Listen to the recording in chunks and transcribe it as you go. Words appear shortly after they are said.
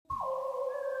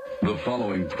The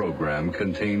following program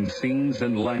contains scenes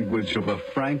and language of a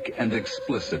frank and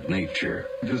explicit nature.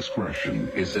 Discretion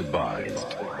is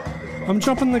advised. I'm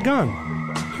jumping the gun.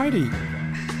 Heidi,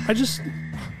 I just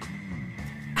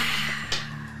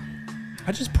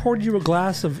poured you a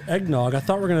glass of eggnog. I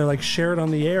thought we were going to share it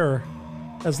on the air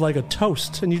as like a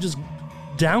toast, and you just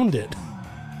downed it.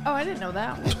 Oh, I didn't know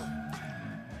that.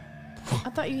 I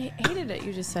thought you hated it,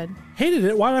 you just said. Hated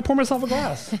it? Why did I pour myself a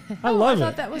glass? I love it. I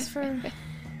thought that was for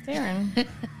Darren.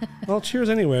 Well, cheers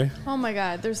anyway. Oh my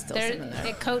God, there's still some in there.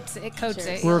 It coats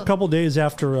it. We're a couple days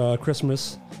after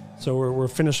Christmas, so we're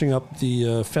finishing up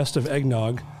the festive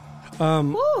eggnog.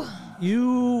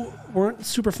 You weren't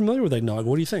super familiar with eggnog.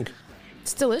 What do you think?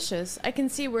 It's delicious. I can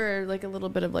see where a little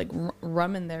bit of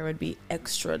rum in there would be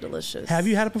extra delicious. Have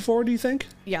you had it before, do you think?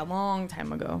 Yeah, a long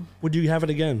time ago. Would you have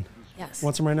it again? Yes.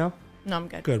 Want some right now? No, I'm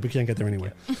good. Good, we can't get there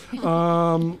anyway.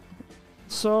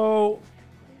 So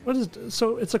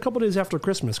it's a couple days after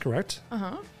Christmas, correct?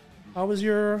 Uh-huh. How was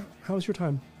your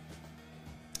time?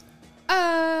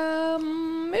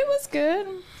 It was good.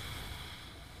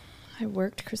 I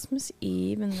worked Christmas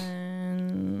Eve and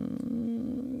then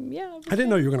I didn't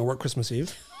know you were going to work Christmas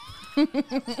Eve. Little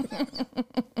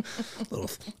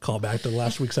callback to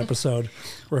last week's episode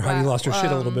where Heidi lost her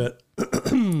shit a little bit.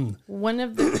 One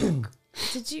of the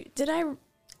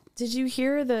did you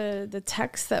hear the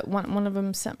text that one of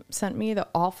them sent me, the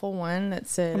awful one that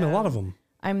said, a lot of them.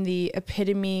 I'm the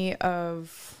epitome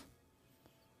of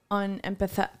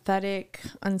unempathetic,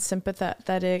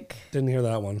 unsympathetic. Didn't hear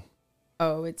that one.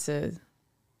 Oh, it's a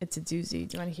doozy.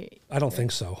 Do you want to hear it? I don't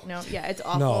think so. No, yeah, it's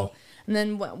awful. No. And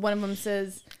then one of them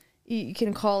says you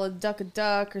can call a duck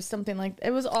or something like that.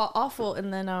 It was awful.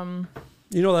 And then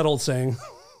you know that old saying,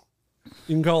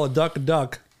 you can call a duck a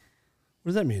duck. What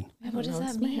does that mean? What does that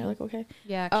does mean? My hair look okay?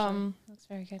 Yeah, actually, that's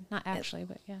very good. Not actually,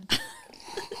 but yeah.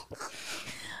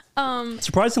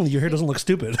 Surprisingly, your hair doesn't look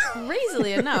stupid.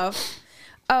 Crazily enough.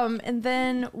 And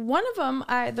then one of them,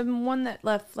 the one that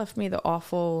left me the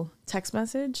awful text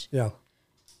message. Yeah.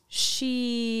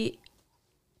 She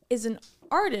is an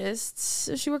artist.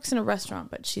 So she works in a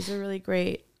restaurant, but she's a really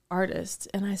great artist.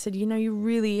 And I said, you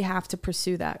really have to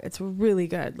pursue that. It's really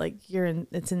good.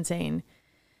 It's insane.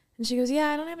 And she goes, yeah,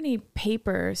 I don't have any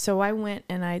paper. So I went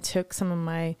and I took some of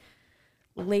my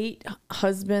late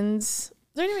husband's.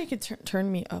 Is there any way you could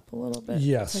turn me up a little bit?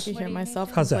 Yes. So I could hear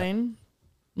myself How's complain.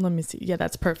 Let me see. Yeah,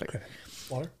 that's perfect. Okay.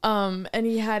 Water? And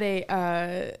he had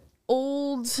a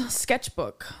old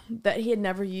sketchbook that he had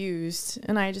never used,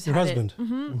 and I just your had husband.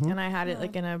 it. And I had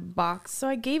it in a box, so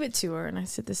I gave it to her, and I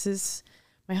said, "This is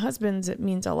my husband's. It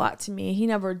means a lot to me. He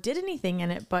never did anything in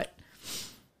it, but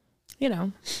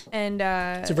And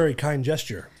it's a very kind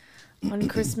gesture. on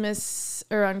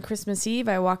Christmas Eve,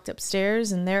 I walked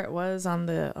upstairs, and there it was on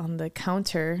the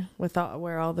counter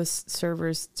where all the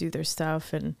servers do their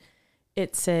stuff, and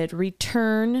it said,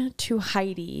 "Return to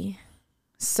Heidi."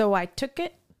 So I took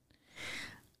it,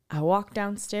 I walked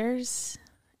downstairs,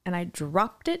 and I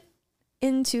dropped it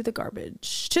into the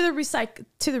garbage, to the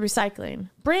recycling.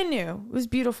 Brand new. It was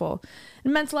beautiful. It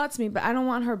meant a lot to me, but I don't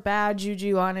want her bad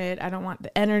juju on it. I don't want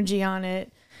the energy on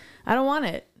it. I don't want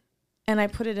it. And I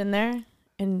put it in there,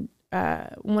 and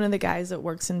one of the guys that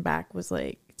works in back was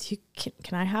like,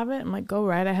 can I have it? I'm like, go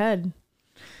right ahead.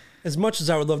 As much as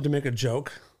I would love to make a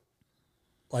joke,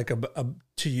 like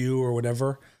to you or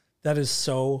whatever, that is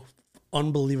so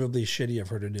unbelievably shitty of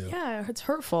her to do. Yeah, it's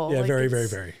hurtful. Yeah, very, very,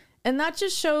 very. And that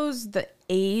just shows the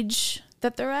age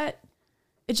that they're at.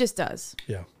 It just does.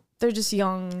 Yeah. They're just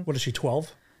young. What is she,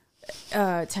 12?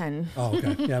 10. Oh,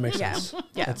 okay. Yeah, that makes Yeah. sense.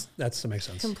 Yeah. That makes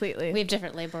sense. Completely. We have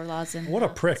different labor laws in What a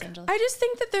prick. Los Angeles. I just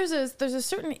think that there's a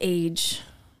certain age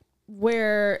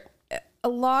where a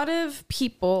lot of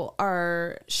people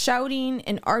are shouting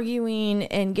and arguing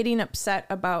and getting upset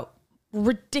about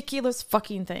ridiculous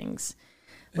fucking things.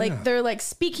 Yeah. They're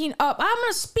speaking up. I'm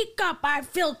gonna speak up. I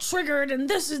feel triggered, and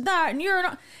this is that, and you're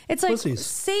not. It's like, Pussies.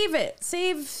 save it,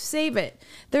 save it.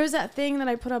 There's that thing that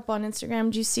I put up on Instagram.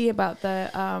 Do you see about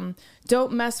the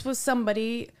don't mess with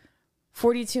somebody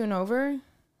 42 and over?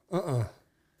 You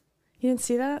didn't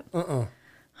see that? Oh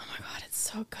my God, it's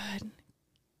so good.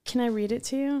 Can I read it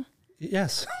to you?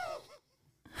 Yes.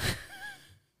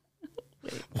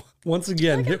 Once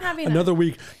again, I'm having another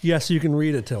week. Yes, you can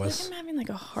read it to us. I'm having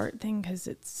a heart thing because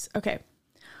it's okay.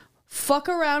 Fuck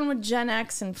around with Gen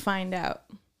X and find out.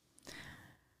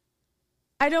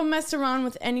 I don't mess around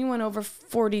with anyone over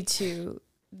 42.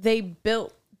 They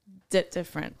built it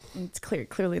different. It's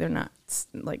clearly they're not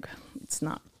it's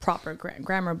not proper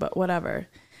grammar, but whatever.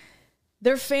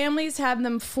 Their families had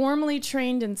them formally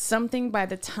trained in something by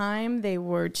the time they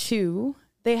were 2.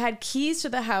 They had keys to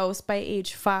the house by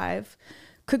age 5,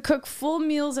 could cook full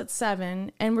meals at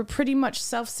 7, and were pretty much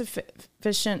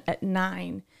self-sufficient at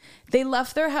 9. They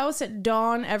left their house at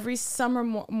dawn every summer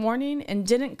morning and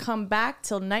didn't come back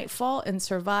till nightfall and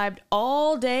survived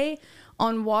all day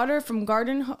on water from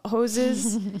garden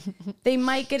hoses. They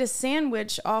might get a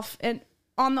sandwich off, and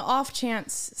on the off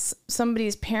chance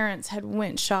somebody's parents had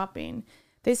went shopping.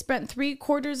 They spent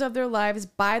 3/4 of their lives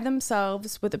by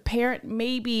themselves, with a parent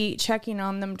maybe checking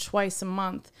on them twice a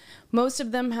month. Most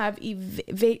of them have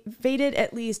evaded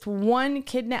at least one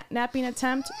kidnapping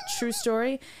attempt, true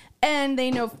story, and they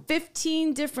know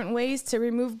 15 different ways to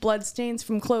remove bloodstains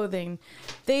from clothing.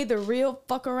 They the real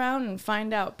fuck around and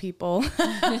find out, people.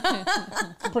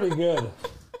 Pretty good.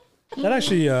 That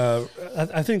actually,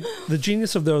 I think the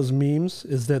genius of those memes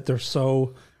is that they're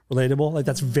so relatable. Like,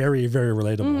 that's very, very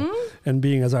relatable. And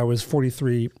being as I was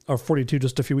 43 or 42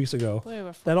 just a few weeks ago,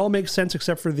 that all makes sense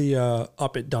except for the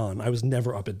up at dawn. I was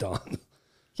never up at dawn.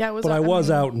 Yeah, it was. But I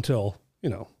was out until,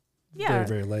 very,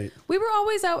 very late. We were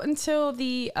always out until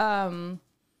the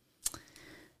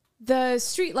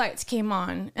street lights came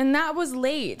on, and that was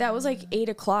late. That was like 8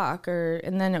 o'clock,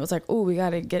 and then it was like, oh, we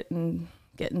got to get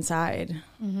inside.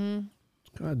 Mm-hmm.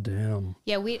 God damn.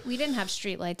 Yeah, we didn't have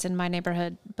street lights in my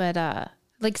neighborhood, but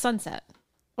like sunset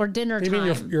or dinner Maybe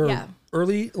time. your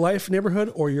early life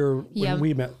neighborhood or when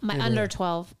we met? My under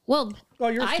 12. Well,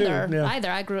 yours either. too. Yeah.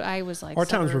 Either. I was like, our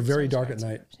towns were very dark at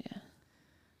night. Yeah.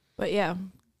 But yeah,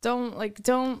 don't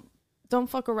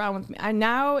fuck around with me.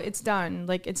 Now it's done.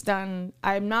 Like, it's done.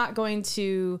 I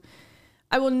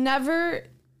will never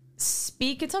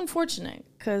speak. It's unfortunate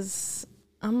because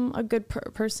I'm a good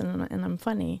person and I'm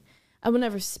funny. I will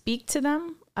never speak to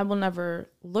them. I will never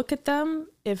look at them.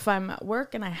 If I'm at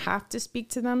work and I have to speak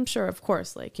to them, sure, of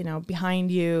course, like, behind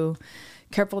you,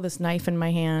 careful, this knife in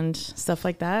my hand, stuff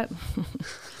like that.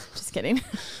 Just kidding.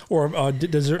 Or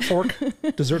dessert fork in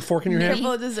your hand.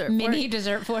 Careful,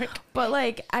 Dessert fork. But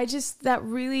like,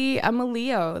 I'm a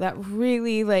Leo. That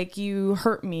really, like, you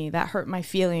hurt me. That hurt my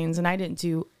feelings, and I didn't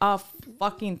do a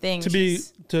fucking thing.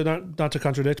 Not to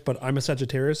contradict, but I'm a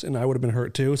Sagittarius, and I would have been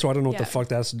hurt too. So I don't know what the fuck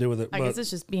that has to do with it. I guess it's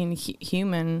just being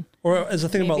human. Or as a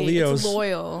thing about Leos, it's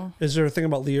loyal. Is there a thing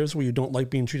about Leos where you don't like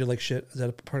being treated like shit? Is that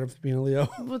a part of being a Leo?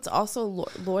 Well, it's also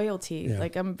loyalty. Yeah.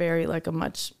 Like, I'm very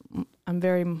much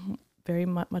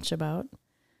about.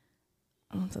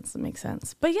 Oh, that doesn't make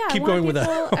sense. But yeah, keep going with that.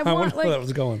 I want, where that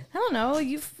was going. I don't know.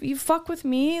 You fuck with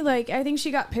me. Like, I think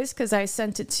she got pissed because I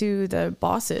sent it to the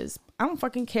bosses. I don't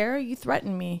fucking care. You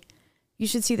threatened me. You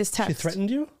should see this text. She threatened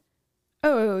you?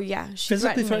 Oh yeah, she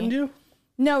physically threatened you?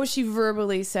 No, she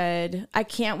verbally said, "I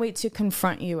can't wait to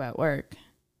confront you at work."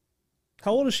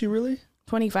 How old is she really?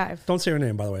 25. Don't say her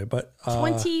name, by the way. But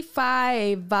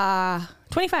 25.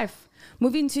 25.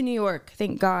 Moving to New York,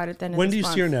 thank God. At the end of when this do you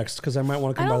month. see her next? Because I might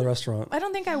want to come by the restaurant. I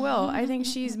don't think I will. I think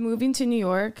she's moving to New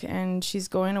York and she's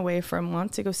going away for a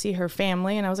month to go see her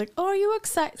family. And I was like, "Oh, are you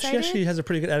excited?" She actually has a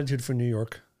pretty good attitude for New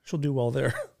York. She'll do well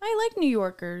there. I like New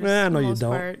Yorkers. No, you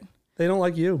don't. Part. They don't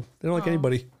like you. They don't like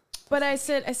anybody. But I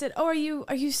said, "Oh, are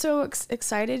you so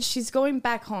excited?" She's going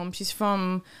back home. She's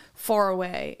from far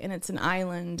away, and it's an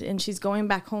island, and she's going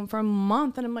back home for a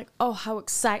month. And I'm like, "Oh, how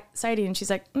exciting!" And she's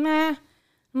like, "Nah."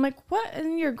 I'm like, "What?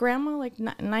 And your grandma, like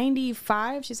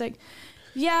 95?" She's like,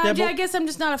 "Yeah, I guess I'm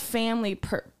just not a family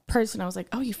person." I was like,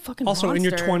 "Oh, you fucking also monster."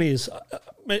 In your 20s,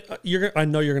 I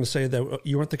know you're going to say that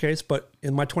you weren't the case, but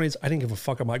in my 20s, I didn't give a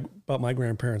fuck about my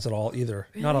grandparents at all either.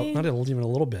 Really? Not even a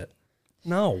little bit.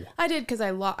 No, I did because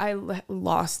I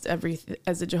lost everything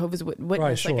as a Jehovah's Witness.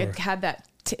 Right, sure. Like, I had that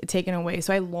taken away,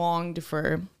 so I longed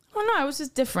for. I don't know. I was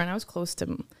just different. I was close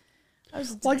to. I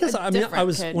guess I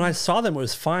was kid. When I saw them, it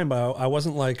was fine, but I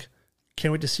wasn't like,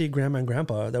 can't wait to see Grandma and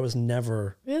Grandpa. That was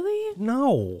never. Really?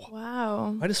 No.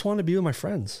 Wow. I just wanted to be with my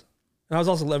friends, and I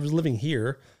was living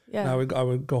here. Yeah. And I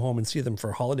would go home and see them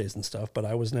for holidays and stuff, but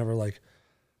I was never like,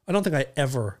 I don't think I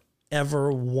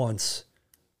ever once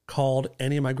called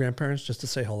any of my grandparents just to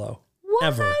say hello.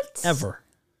 What? Ever.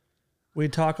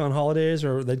 We'd talk on holidays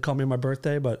or they'd call me on my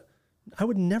birthday, but I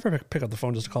would never pick up the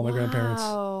phone just to call my grandparents.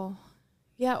 Oh.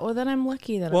 Yeah, well then I'm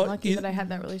lucky that I had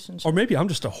that relationship. Or maybe I'm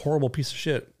just a horrible piece of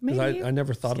shit because I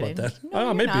never thought about that.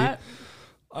 No, maybe. Not.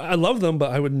 I love them,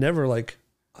 but I would never I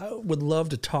would love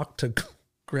to talk to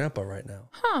Grandpa right now.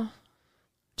 Huh.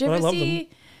 Did you ever see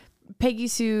Peggy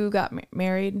Sue got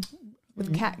married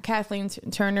with Kathleen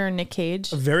Turner and Nick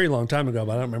Cage? A very long time ago,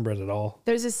 but I don't remember it at all.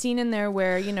 There's a scene in there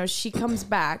where, she comes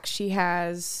back. She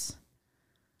has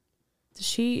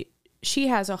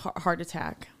a heart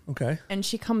attack. Okay. And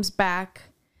she comes back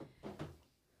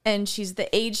and she's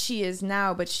the age she is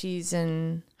now, but she's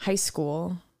in high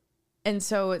school. And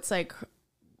so it's like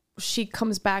she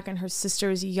comes back and her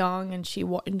sister is young, and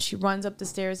she runs up the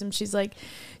stairs and she's like,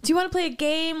 do you want to play a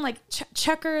game like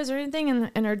checkers or anything?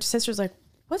 And her sister's like,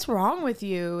 what's wrong with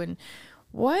you? And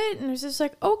what? And it's just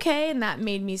like, okay. And that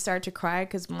made me start to cry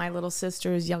because my little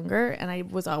sister is younger, and I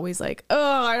was always like,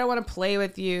 oh, I don't want to play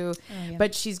with you.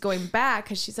 But she's going back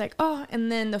because she's like, oh.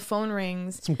 And then the phone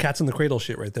rings. Some cats in the cradle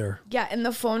shit right there. Yeah, and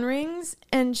the phone rings,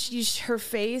 and her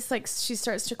face, like, she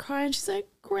starts to cry, and she's like,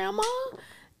 Grandma?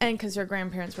 And because her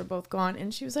grandparents were both gone,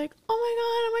 and she was like,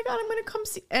 oh my God, I'm going to come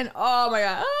see. And oh my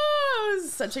God, it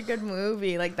was such a good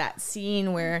movie. Like that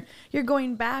scene where you're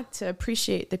going back to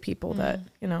appreciate the people that,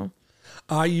 you know.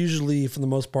 I usually, for the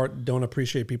most part, don't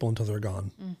appreciate people until they're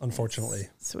gone, unfortunately.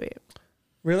 Sweet.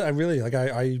 Really, like,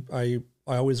 I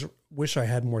always wish I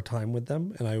had more time with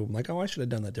them, and I'm like, oh, I should have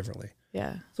done that differently.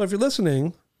 Yeah. So if you're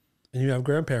listening and you have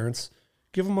grandparents,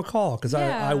 give them a call, because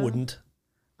I wouldn't.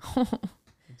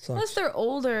 Plus they're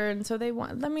older, and so they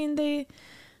want, I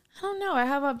don't know. I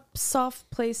have a soft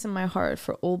place in my heart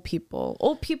for old people,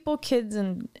 kids,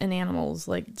 and animals.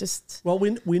 Like, just, well, we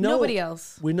know nobody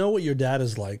else. We know what your dad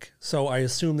is like, so I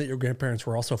assume that your grandparents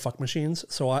were also fuck machines.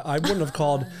 So I wouldn't have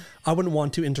called. I wouldn't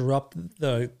want to interrupt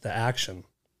the action.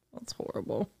 That's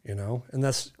horrible. You know, and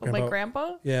that's my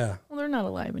grandpa. Yeah. Well, they're not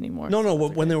alive anymore. No, so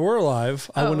when they were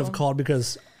alive, I wouldn't have called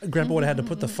because Grandpa would have had to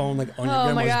put the phone like on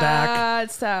your grandma's back. Oh my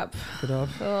God! Stop. Get up.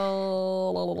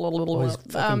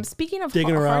 Speaking of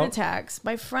digging her heart out. attacks,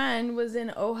 my friend was in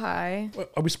Ojai.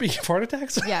 Are we speaking of heart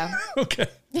attacks? Yeah. Okay.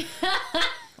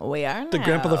 We are. Did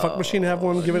Grandpa the fuck machine have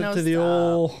one? Give it to the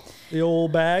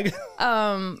old bag.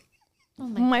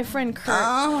 My friend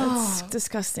Kurt. It's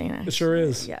disgusting. Actually. It sure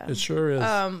is. Yeah. It sure is.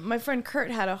 My friend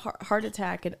Kurt had a heart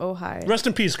attack in Ojai Rest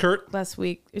in peace, Kurt. last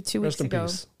week, 2 weeks Rest in ago.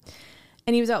 peace.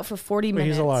 And he was out for 40 minutes.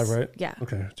 He's alive, right? Yeah.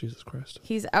 Okay. Jesus Christ.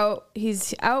 He's out,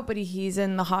 but he's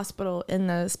in the hospital, in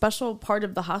the special part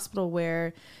of the hospital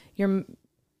where you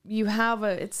have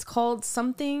it's called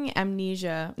something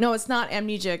amnesia. No, it's not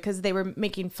amnesia, because they were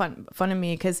making fun of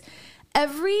me, because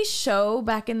every show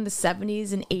back in the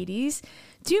 70s and 80s,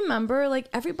 do you remember, like,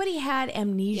 everybody had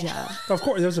amnesia? Yeah. Of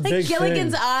course, there was a like big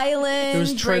Gilligan's thing. Island, It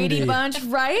was Brady trendy. Bunch,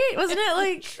 right? Wasn't it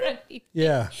like Trendy.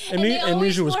 Yeah. they always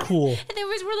Amnesia was wore- cool. And there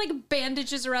were like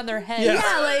bandages around their head. Yeah.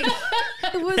 yeah, like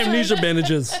it was Amnesia like,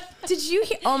 bandages. did you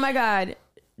hear? Oh my God.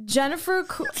 Jennifer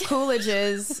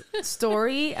Coolidge's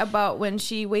story about when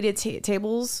she waited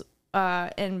tables,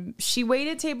 and she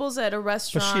waited tables at a But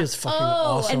restaurant. she is fucking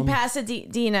awesome. in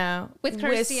Pasadena With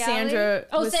Kirstie Sandra. Alley?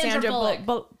 Oh, with Sandra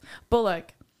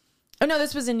Bullock. Oh no,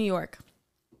 this was in New York,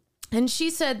 and she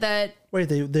said that Wait,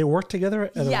 they worked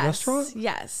together at a restaurant?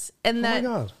 Yes, and Oh that my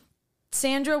God.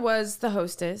 Sandra was the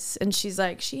hostess, and she's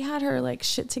like, she had her like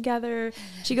shit together.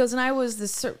 She goes, and I was the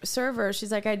server.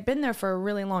 She's like, I'd been there for a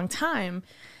really long time,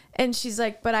 and she's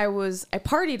like, but I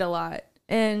partied a lot.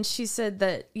 And she said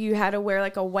that you had to wear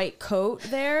like a white coat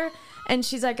there. And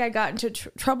she's like, I got into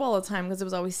trouble all the time because it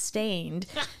was always stained.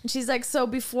 And she's like, so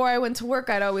before I went to work,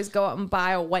 I'd always go out and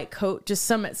buy a white coat, just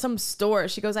at some store.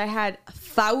 She goes, I had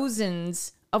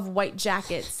thousands of white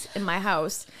jackets in my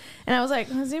house. And I was like,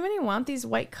 does anybody want these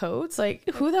white coats? Like,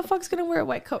 who the fuck's going to wear a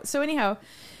white coat? So anyhow,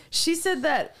 she said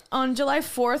that on July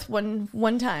 4th,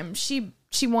 one time, she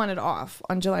wanted off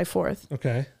on July 4th.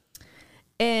 Okay.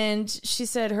 And she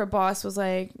said her boss was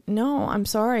like, no, I'm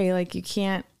sorry. Like, you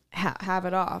can't have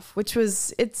it off, which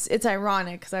was, it's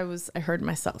ironic because I heard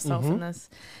myself in this.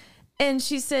 And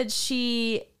she said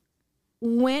she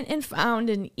went and found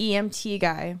an EMT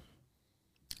guy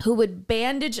who would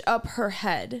bandage up her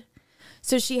head.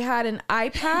 So she had an eye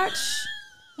patch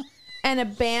and a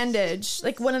bandage,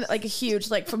 like one of like a huge,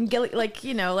 like from like,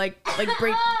 you know, like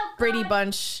Brady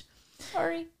Bunch.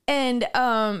 Sorry. And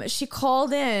she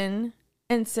called in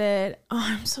and said, oh,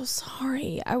 I'm so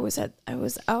sorry. I was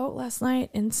out last night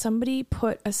and somebody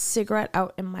put a cigarette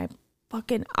out in my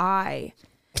fucking eye.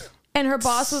 And her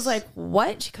boss was like,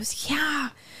 what? She goes,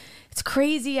 yeah, it's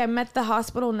crazy. I'm at the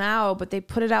hospital now, but they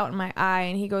put it out in my eye.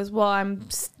 And he goes, well, I'm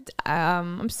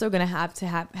still going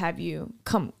to have you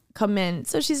come in.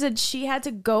 So she said she had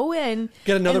to go in,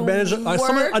 Get another and bandage.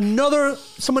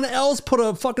 Someone else put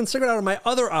a fucking cigarette out of my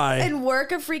other eye. and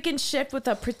work a freaking shift with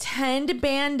a pretend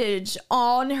bandage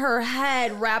on her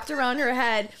head, wrapped around her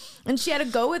head, and she had to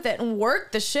go with it and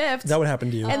work the shift. That would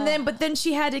happen to you. And then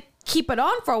she had to keep it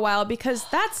on for a while because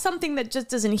that's something that just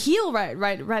doesn't heal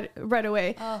right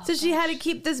away. So she had to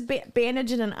keep this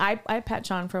bandage and an eye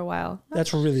patch on for a while.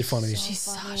 That's really funny.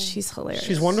 She's hilarious.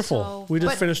 She's wonderful. So We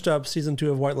just finished up season 2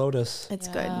 of White Lotus. It's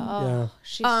good. Yeah.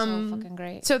 She's so fucking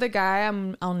great. So the guy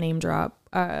I'll name drop,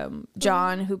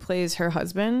 John, who plays her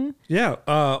husband. Yeah.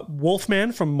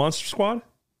 Wolfman from Monster Squad.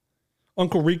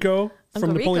 Uncle Rico.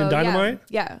 from Napoleon Rico, Dynamite?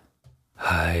 Yeah.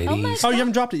 Heidi. Oh my Oh, you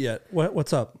haven't dropped it yet.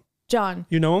 What's up? John.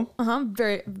 You know him?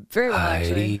 Very, very well,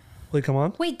 actually. Will he come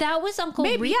on? Wait, that was Uncle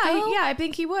Maybe, Rico? yeah, I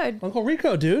think he would. Uncle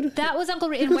Rico, dude. That was Uncle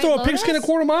Rico You in can White throw a Lotus? pigskin a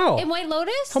quarter mile. In White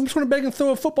Lotus? I'm just going to beg and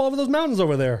throw a football over those mountains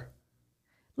over there.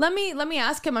 Let me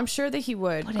ask him. I'm sure that he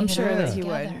would. Putting I'm it sure all that he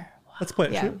would. together. Let's play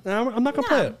it. Yeah. No, I'm not going to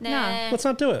play it. Nah. Let's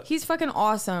not do it. He's fucking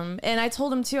awesome. And I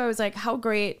told him too, I was like, how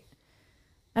great.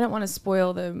 I don't want to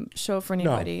spoil the show for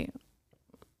anybody.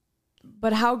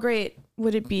 But how great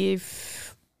would it be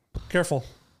if. Careful.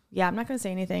 Yeah, I'm not going to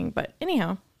say anything. But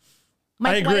anyhow.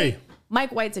 I agree.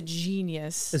 Mike White's a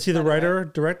genius. Is he the writer,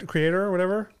 director, creator, or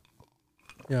whatever?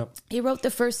 Yeah. He wrote the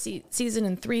first season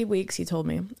in 3 weeks, he told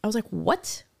me. I was like,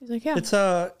 what? He's like, yeah. It's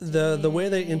the way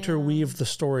they interweave the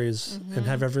stories and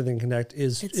have everything connect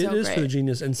is It's it so is for the great.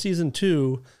 genius. And season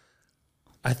 2,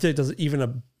 I think does even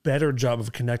a better job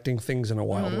of connecting things in a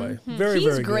wild way. Very, He's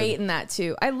very great good. in that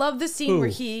too. I love the scene Who?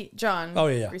 where John. Oh,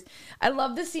 yeah. I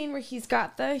love the scene where he's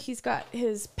got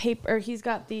his paper, he's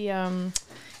got the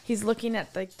he's looking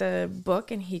at like the book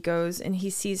and he goes and he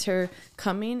sees her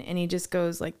coming and he just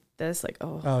goes like this, like,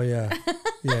 oh. Oh yeah.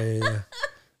 Yeah.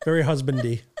 Very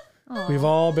husbandy. We've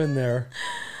all been there.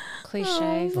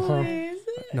 Cliche. Boys.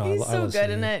 No, He's I so love good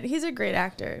seeing in it. it. He's a great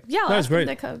actor. Yeah, I'll That was ask him great.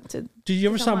 to come to. Did you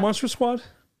ever come saw on. Monster Squad?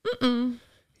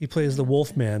 He plays the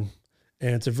Wolfman,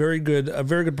 and it's a very good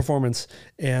performance.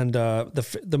 And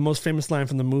the most famous line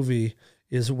from the movie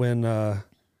is when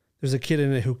there's a kid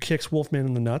in it who kicks Wolfman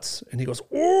in the nuts, and he goes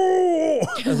 "Oh!"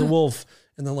 as a wolf,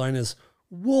 and the line is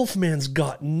 "Wolfman's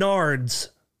got nards."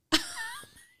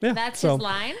 Yeah, That's so- his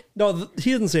line? No,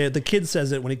 he doesn't say it. The kid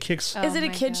says it when he kicks. Is it a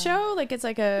my kid God. show? Like it's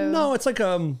like a. No, it's like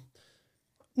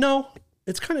no,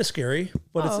 it's kind of scary,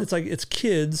 but Oh. it's like it's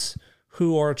kids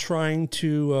who are trying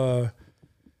to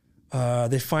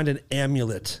they find an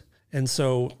amulet, and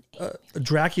so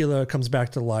Dracula comes back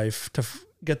to life to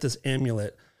get this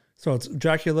amulet. So it's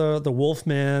Dracula, the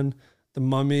Wolfman, the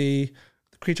Mummy,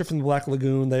 the creature from the Black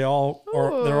Lagoon. They're all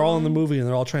in the movie, and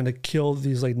they're all trying to kill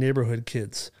these like neighborhood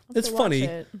kids. It's watch funny.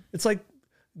 it. It's like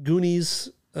Goonies,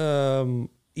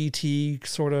 E.T.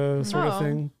 sort of Oh.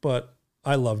 thing, but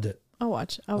I loved it. I'll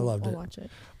watch. I'll loved I'll it. watch it.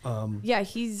 Yeah,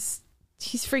 he's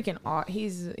freaking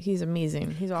he's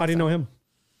amazing. He's awesome. How do you know him?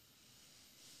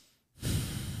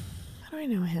 How do I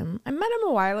know him? I met him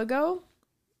a while ago.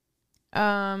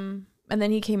 And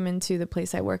then he came into the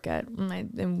place I work at,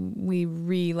 and we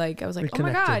I was like, oh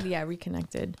my god, Reconnected. yeah,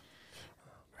 reconnected.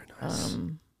 Very nice.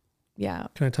 Yeah.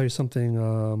 Can I tell you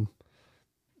something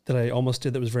that I almost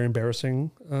did that was very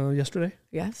embarrassing yesterday?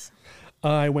 Yes.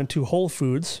 I went to Whole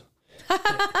Foods.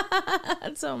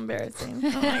 That's so embarrassing.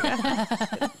 Oh my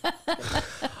god.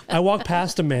 I walked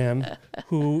past a man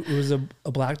who it was a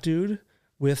black dude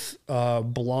with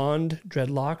blonde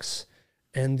dreadlocks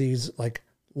and these like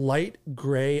light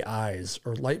gray eyes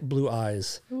or light blue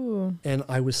eyes. Ooh. And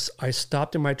I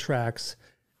stopped in my tracks,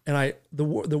 and the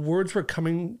words were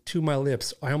coming to my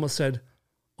lips. I almost said,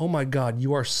 "Oh my God,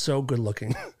 you are so good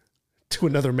looking," to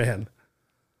another man.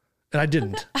 And I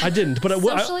didn't. But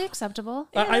Socially acceptable.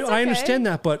 that's I okay. understand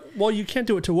that. But well, you can't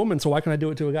do it to a woman, so why can I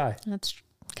do it to a guy? That's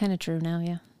kind of true now,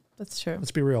 yeah. That's true.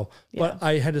 Let's be real. But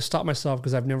I had to stop myself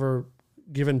because I've never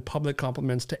given public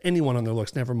compliments to anyone on their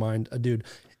looks. Never mind a dude.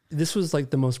 This was like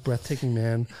the most breathtaking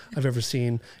man I've ever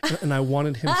seen, and I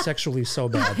wanted him sexually so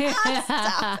bad.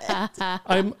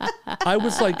 I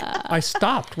was like, I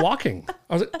stopped walking.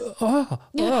 I was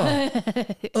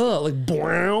like, like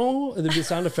brow, and then the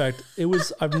sound effect.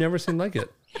 I've never seen like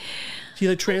it. He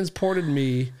like transported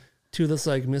me to this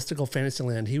like mystical fantasy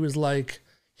land. He was like,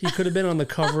 he could have been on the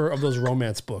cover of those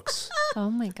romance books.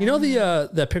 Oh my God. You know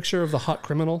the picture of the hot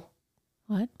criminal?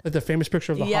 What? Like the famous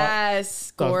picture of the hot.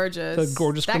 Yes, gorgeous. the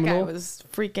gorgeous that criminal? guy was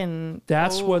freaking.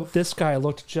 That's oh. what this guy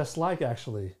looked just like,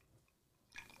 actually.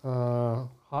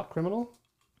 Hot criminal?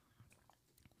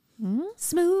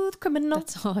 Smooth criminal.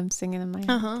 That's all I'm singing in my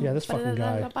head. Yeah, this fucking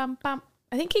guy. Ba-da-da-da-bum-bum.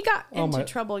 I think he got Oh into my-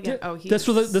 trouble again. Oh, he This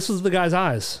was the guy's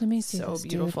eyes. Let me see so this, dude.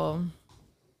 beautiful.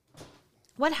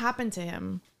 What happened to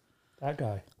him? That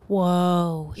guy.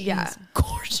 Whoa. He's Yeah.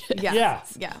 gorgeous. Yeah, Yeah.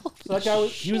 yeah. So that guy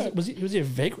was he a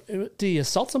vagrant? Did he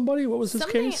assault somebody? What was his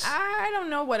Something case? I don't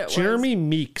know what it was. Jeremy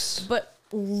Meeks. But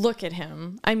look at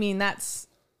him. I mean, that's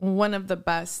one of the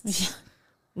best I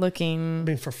looking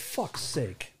mean, for fuck's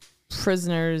sake.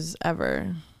 prisoners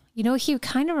ever. You know, he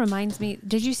kind of reminds me.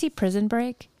 Did you see Prison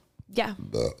Break? Yeah.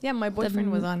 Yeah, my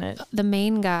boyfriend was on it. The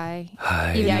main guy.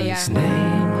 Yeah, yeah.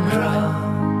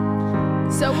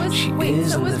 So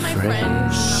was my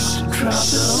friend.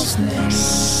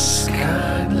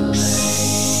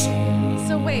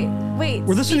 So wait.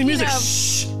 We're listening to music.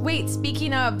 speaking wait,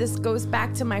 speaking of, this goes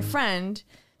back to my friend.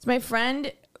 So my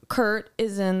friend Kurt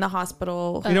is in the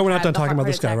hospital. You know, we're not had done the talking about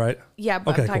heart this guy, attack. right? Yeah,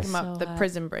 but Okay, I'm talking cool. about the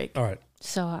prison break. All right.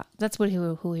 So that's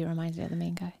who he reminds me of, the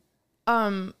main guy.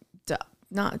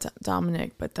 Not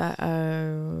Dominic, but that.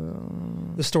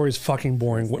 This story's fucking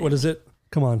boring. What is it?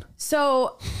 Come on.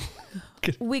 So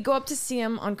we go up to see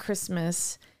him on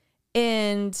Christmas,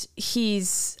 and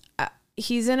he's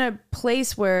in a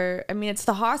place where, I mean, it's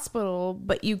the hospital,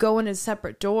 but you go in a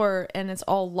separate door and it's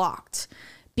all locked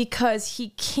because he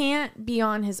can't be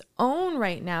on his own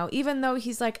right now, even though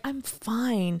he's like, I'm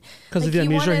fine. Because of the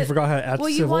amnesia, he forgot how to act Well,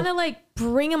 you civil. want to like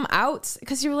bring him out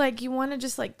because you're like, you want to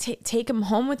just like take him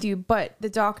home with you. But the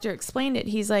doctor explained it.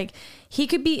 He's like, he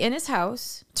could be in his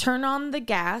house, turn on the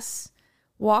gas,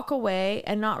 walk away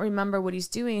and not remember what he's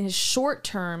doing. His short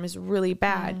term is really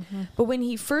bad. But when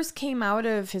he first came out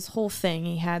of his whole thing,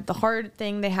 he had the heart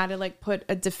thing. They had to like put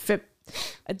a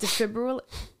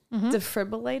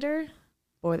defibrillator.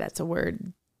 Boy, that's a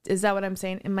word. Is that what I'm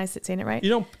saying? Am I saying it right? You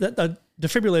know, that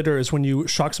defibrillator is when you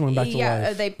shock someone back to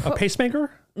life. They put a pacemaker?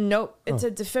 Nope. It's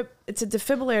a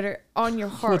defibrillator on your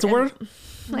heart. What's the word?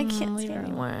 I can't say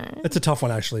anymore. It's a tough one,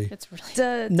 actually. It's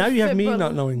really Now you have me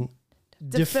not knowing.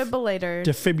 Defibrillator.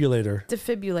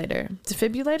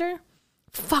 Defibrillator?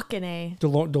 Fucking A.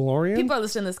 DeLorean? People are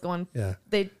listening to this going, Yeah.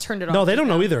 They turned it off. No, they don't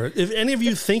know either. If any of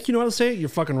you think you know how to say it, you're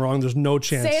fucking wrong. There's no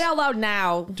chance. Say it out loud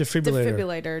now.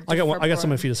 Defibrillator. I got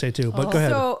something for you to say too, but go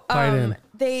ahead. So, tie it in.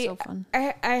 So fun.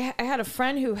 I had a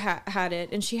friend who had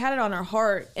it, and she had it on her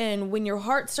heart. And when your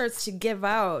heart starts to give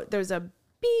out, there's a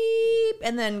beep,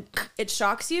 and then it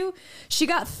shocks you. She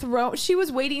got thrown. She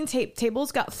was waiting.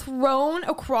 Tables got thrown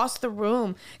across the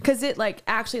room because it like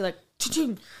actually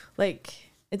like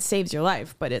it saves your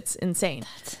life, but it's insane.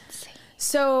 That's insane.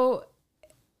 So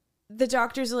the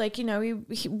doctors are like, you know,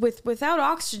 he without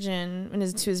oxygen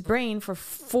to his brain for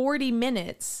 40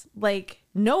 minutes, like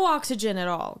no oxygen at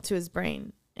all to his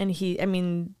brain.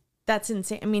 And that's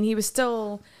insane. I mean, he was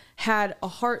still had a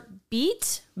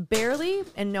heartbeat barely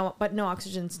and no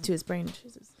oxygen to his brain.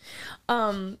 Jesus.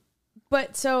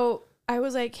 But so I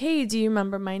was like, hey, do you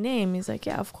remember my name? He's like,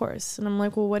 yeah, of course. And I'm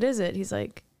like, well, what is it? He's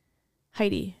like,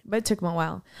 Heidi, but it took him a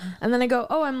while. And then I go,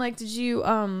 oh, I'm like, did you,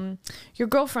 your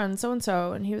girlfriend,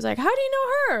 so-and-so? And he was like, how do you know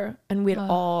her? And we've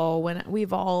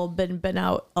all been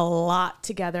out a lot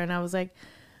together. And I was like,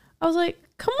 come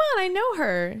on, I know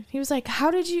her. He was like,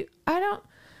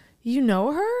 you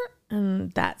know her?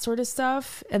 And that sort of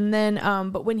stuff. And then,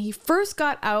 but when he first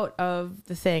got out of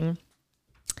the thing,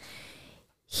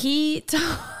 he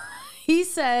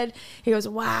said, he goes,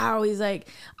 wow. He's like,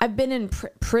 I've been in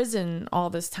prison all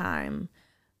this time.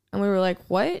 And we were like,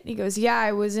 what? He goes, yeah,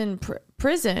 I was in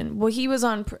prison. Well, he was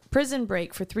on prison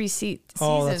break for 3 seasons.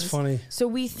 Oh, that's funny. So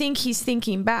we think he's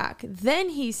thinking back. Then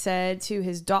he said to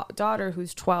his daughter,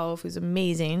 who's 12, who's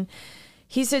amazing.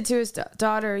 He said to his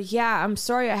daughter, yeah, I'm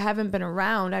sorry I haven't been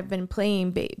around. I've been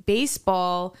playing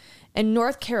baseball in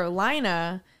North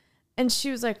Carolina. And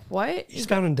she was like, what? He's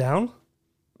bound down?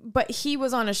 But he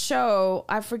was on a show.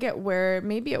 I forget where.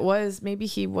 Maybe he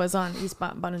was on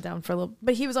Eastbound Down for a little.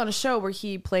 But he was on a show where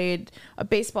he played a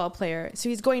baseball player. So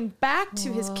he's going back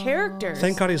to his character.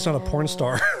 Thank God he's not a porn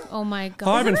star. Oh my God.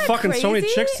 Oh, I've been Isn't that fucking so many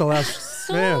crazy? chicks the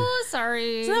last man.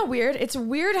 Sorry. Isn't that weird? It's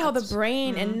weird how the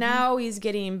brain, and now he's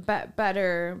getting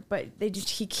better. But they just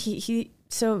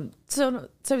so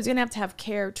he's gonna have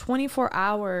care,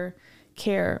 24-hour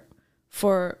care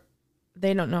for.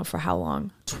 They don't know for how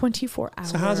long. 24 hours.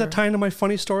 So how does that tie into my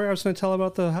funny story I was going to tell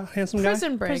about the handsome guy?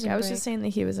 Prison break. Prison I was break. just saying that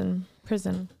he was in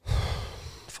prison.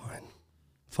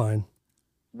 Fine.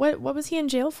 What was he in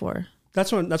jail for?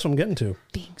 That's what I'm getting to.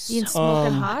 Being Being so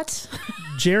smoking hot?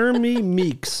 Jeremy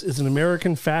Meeks is an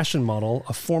American fashion model,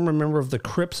 a former member of the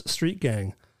Crips street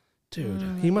gang.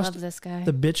 Dude, he must love this guy.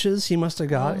 the bitches he must have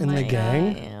got in the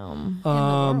gang. Damn.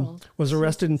 world. Was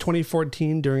arrested in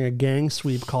 2014 during a gang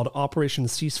sweep called Operation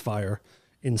Ceasefire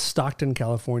in Stockton,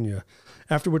 California.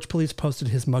 After which police posted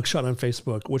his mugshot on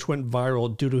Facebook, which went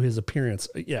viral due to his appearance.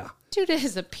 Yeah. Due to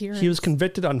his appearance. He was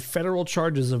convicted on federal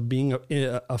charges of being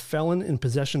a felon in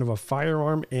possession of a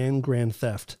firearm and grand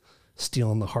theft,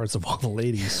 stealing the hearts of all the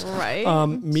ladies. Right.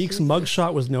 Meek's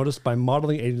mugshot was noticed by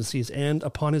modeling agencies, and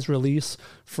upon his release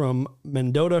from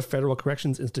Mendota Federal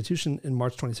Corrections Institution in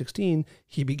March 2016,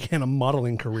 he began a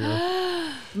modeling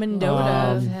career. Mendota.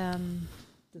 Love him.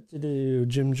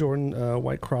 Jim Jordan,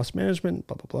 White Cross Management,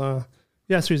 blah, blah, blah.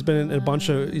 Yeah, so he's been in a bunch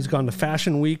of, he's gone to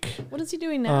Fashion Week. What is he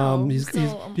doing now?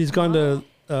 He's gone to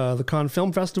the Cannes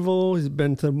Film Festival. He's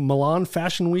been to Milan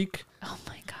Fashion Week. Oh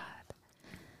my God.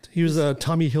 He was a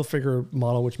Tommy Hilfiger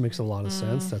model, which makes a lot of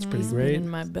sense. That's pretty great. in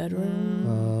my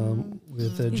bedroom.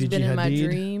 with He's Gigi been in my Hadid.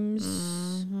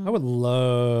 dreams. I would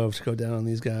love to go down on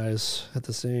these guys at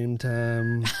the same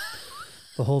time.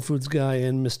 The Whole Foods guy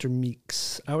and Mr.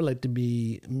 Meeks. I would like to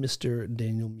be Mr.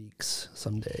 Daniel Meeks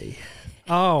someday.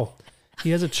 Oh, he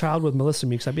has a child with Melissa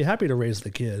Meeks. I'd be happy to raise the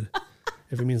kid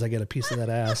if it means I get a piece of that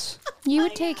ass. You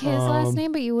would take his last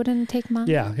name, but you wouldn't take mine.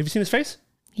 Yeah. Have you seen his face?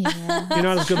 Yeah. You're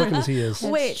not as good looking as he is.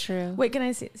 That's Wait, true. Wait, can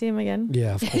I see him again?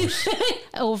 Yeah, of course.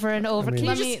 Over and over. I mean- Can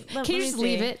Let you me- just, let can you me just see.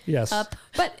 leave it Yes. up?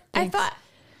 But Thanks. I thought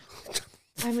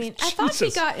he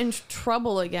Jesus. got in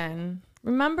trouble again.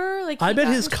 Remember? Like I he bet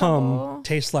got his in cum trouble.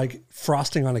 tastes like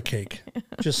frosting on a cake.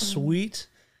 Just sweet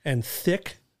and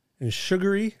thick and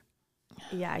sugary.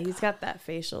 Yeah, he's got that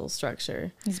facial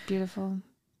structure. He's beautiful.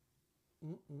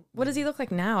 What does he look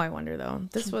like now? I wonder though.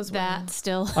 This was That when-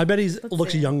 still. I bet he Let's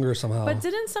looks see. younger somehow. But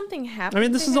didn't something happen? I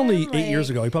mean, this to is only him? 8 years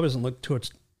Like- ago. He probably doesn't look too much.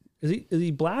 Is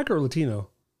he black or Latino?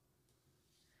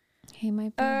 He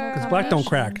might be. Because black don't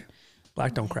crack.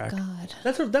 Black don't crack. God.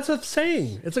 That's what I'm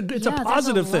saying. It's a Yeah, a there's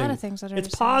positive a thing. lot of things that are It's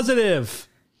the same. positive.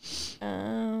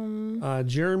 Um,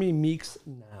 Jeremy Meeks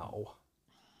now.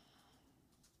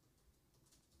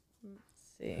 let's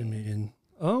see. I mean,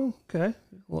 oh, okay. A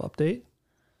little update.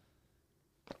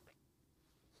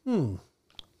 A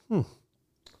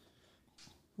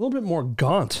little bit more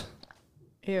gaunt.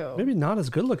 Ew. Maybe not as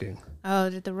good looking. Oh,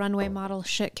 did the runway model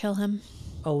shit kill him?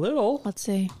 A little. Let's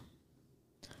see.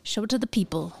 Show it to the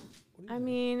people. I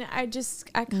mean, I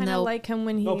kind of Nope. like him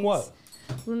when he's. Nope, what?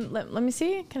 Let me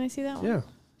see. Can I see that one? Yeah.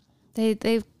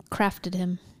 They've crafted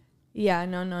him. Yeah.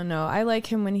 No. I like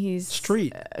him when he's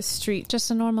Street. Street.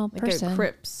 Just a normal Like person. a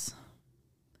Crips.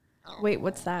 Wait,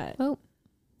 what's that? Oh,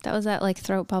 that was that like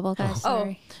throat bubble guy.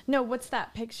 Sorry. No, what's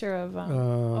that picture of?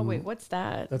 Oh wait, what's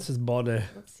that? That's his body.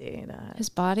 Let's see that. His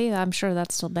body. I'm sure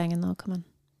that's still banging though. Come on.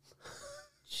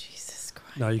 Jesus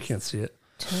Christ. No, you can't see it.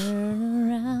 Turn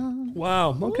around.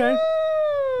 Wow. Okay.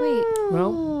 Wait.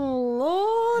 Well,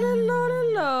 Lordy.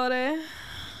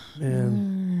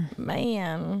 man.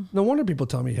 Man. No wonder people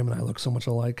tell me him and I look so much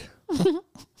alike.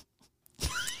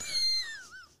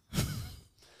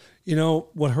 You know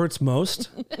what hurts most?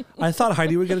 I thought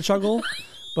Heidi would get a chuckle,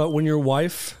 but when your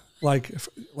wife like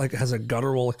has a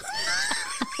guttural,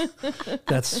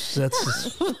 that's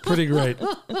pretty great.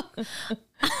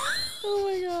 Oh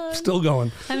my God. Still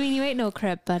going. I mean, you ain't no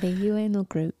crip, buddy. You ain't no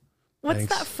crip. What's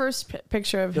Thanks. that first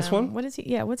picture of This him? one? What is he?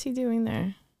 Yeah, what's he doing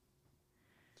there?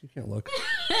 You can't look.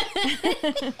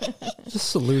 Just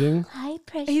saluting. High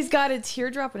pressure. He's got a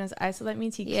teardrop in his eye, so that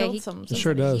means he killed some. He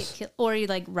sure does. Or he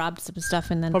like robbed some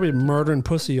stuff and then. Probably murdering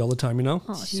pussy all the time, you know?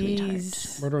 Oh, sweetheart.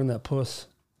 Jeez. Murdering that puss.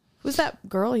 Who's that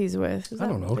girl he's with? Who's I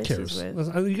that don't know. Who bitch cares? he's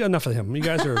with? You got enough of him. You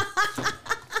guys are.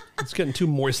 It's getting too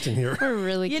moist in here. We're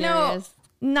really You know, curious.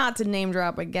 not to name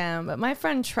drop again, but my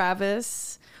friend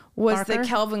Travis was Barker? the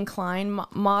Calvin Klein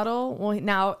model. Well,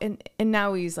 now and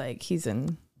now he's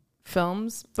in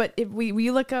films. But if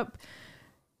we look up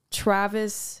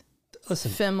Travis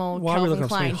Listen, Fimmel why are we looking Calvin up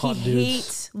so Klein, many hot he dudes?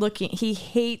 hates looking. He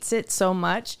hates it so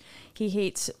much. He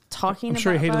hates talking. I'm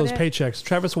sure he hated about those it. paychecks.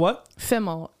 Travis, what?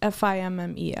 Fimmel,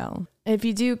 Fimmel. If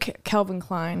you do Calvin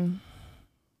Klein,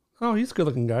 Oh, he's a good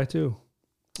looking guy too.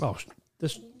 Oh,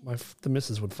 the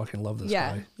missus would fucking love this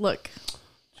yeah. guy. Look,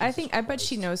 I bet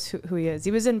she knows who he is.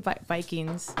 He was in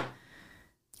Vikings.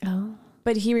 Oh.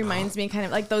 But he reminds me kind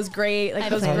of like those gray, like I've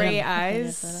those heard gray him. I've heard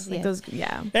eyes, of it, like yeah. those.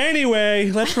 Yeah.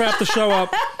 Anyway, let's wrap the show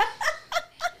up.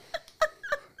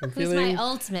 I'm Who's feeling. my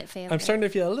ultimate favorite? I'm starting to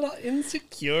feel a little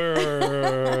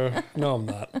insecure. No, I'm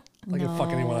not. I can fuck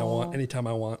anyone I want, anytime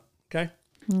I want. Okay.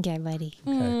 Okay, buddy.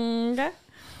 Okay.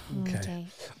 Okay.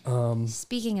 Okay.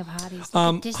 Speaking of hotties,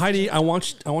 look at this Heidi, chick. I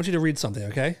want you to read something,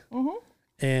 okay?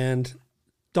 And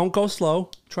don't go slow.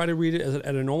 Try to read it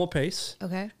at a normal pace.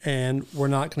 Okay. And we're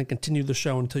not going to continue the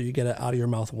show until you get it out of your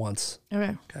mouth once.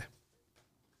 Okay. Okay.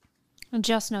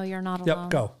 Just know you're not Yep. alone.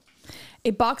 Go.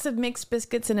 A box of mixed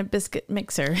biscuits and a biscuit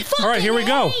mixer. All right. Here we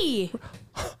go. Hey!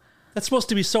 That's supposed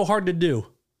to be so hard to do.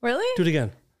 Really? Do it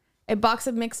again. A box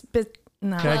of mixed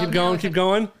no. Okay. Keep going. Keep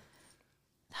going.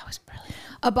 That was brilliant.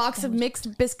 A box of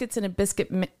mixed biscuits and a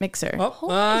biscuit mixer. Oh,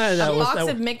 A that was box that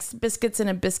of mixed biscuits and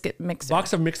a biscuit mixer.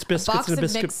 box of mixed biscuits box and a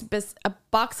of biscuit. a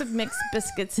box of mixed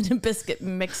biscuits and a biscuit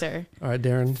mixer. All right,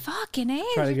 Darren. Fucking A.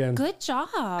 Try it again. Good job.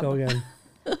 Go again.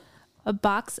 A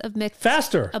box of mixed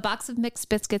Faster. A box of mixed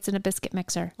biscuits and a biscuit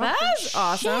mixer. That's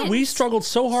awesome. We struggled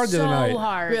so hard the so other night.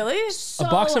 hard. Really? So A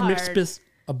box of mixed hard.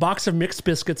 a box of mixed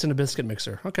biscuits and a biscuit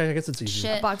mixer. Okay, I guess it's easy.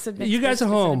 Shit. A box of mixed You guys at biscuits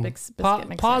and a home, biscuit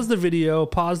mixer. pause the video,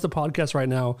 pause the podcast right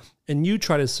now, and you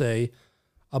try to say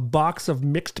a box of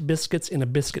mixed biscuits in a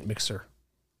biscuit mixer.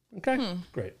 Okay,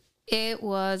 great. It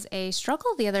was a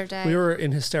struggle the other day. We were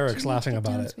in hysterics laughing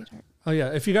about it. Sweetheart. Oh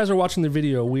yeah, if you guys are watching the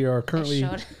video, we are currently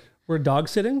we're dog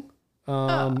sitting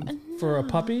for a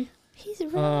puppy. He's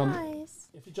really nice.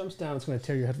 If he jumps down, it's going to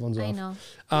tear your headphones off. I know.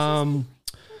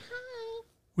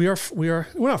 We're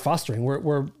not fostering.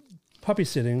 We're puppy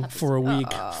sitting for a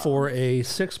week for a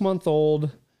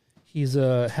 6-month-old. He's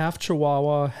a half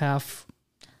Chihuahua, half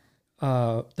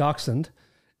Dachshund,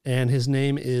 and his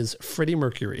name is Freddie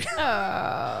Mercury.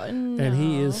 Oh no! And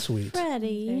he is sweet.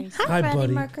 Freddie. Hi, Freddie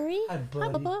buddy. Mercury. Hi,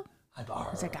 buddy. Bubba. Hi, Bar.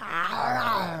 He's like,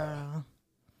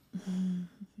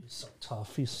 He's so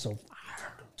tough. He's so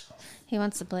tough. He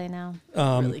wants to play now.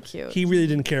 really cute. He really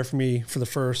didn't care for me for the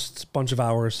first bunch of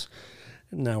hours.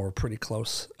 Now we're pretty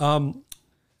close.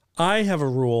 I have a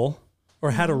rule,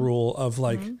 or had a rule of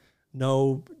like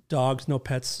no dogs, no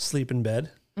pets sleep in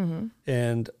bed.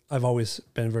 And I've always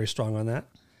been very strong on that.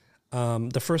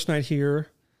 The first night here,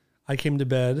 I came to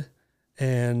bed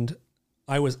and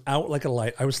I was out like a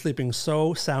light. I was sleeping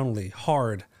so soundly,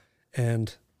 hard.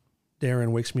 And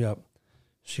Darren wakes me up.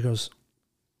 She goes,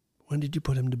 "When did you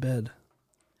put him to bed?"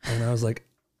 And I was like,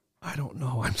 "I don't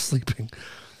know. I'm sleeping."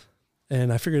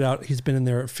 And I figured out he's been in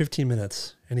there 15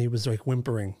 minutes and he was like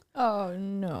whimpering. Oh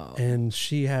no. And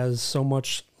she has so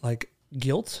much like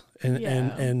guilt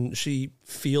and she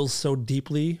feels so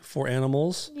deeply for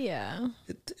animals. Yeah.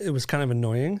 It was kind of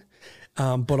annoying,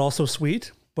 but also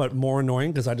sweet, but more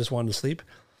annoying because I just wanted to sleep.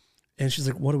 And she's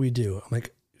like, "What do we do?" I'm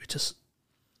like, we just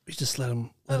let him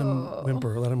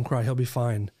whimper, let him cry. He'll be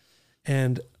fine.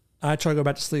 And I try to go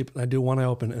back to sleep and I do one eye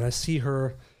open and I see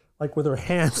her like with her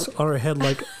hands on her head,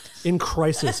 like in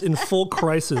crisis, in full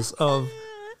crisis of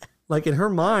like in her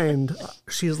mind,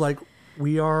 she's like,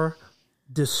 we are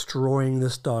destroying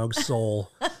this dog's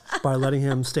soul by letting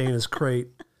him stay in his crate.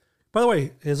 By the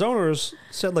way, his owners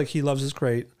said like he loves his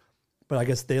crate, but I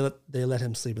guess they let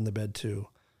him sleep in the bed too.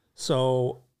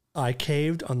 So I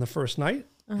caved on the first night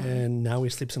and now he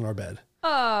sleeps in our bed.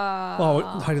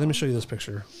 Oh, Heidi, let me show you this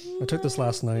picture. I took this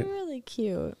last night. Really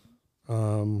cute.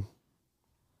 I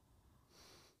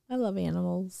love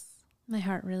animals. My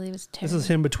heart really was tearing. This is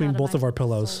him between out both of my our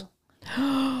pillows.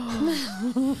 I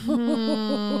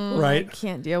Right?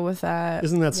 can't deal with that.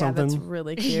 Isn't that Yeah, something? that's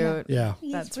really cute. Yeah.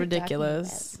 That's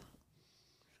ridiculous.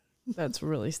 That's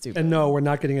really stupid. And no, we're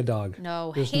not getting a dog.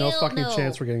 No, There's no hell fucking no.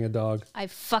 chance we're getting a dog. I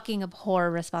fucking abhor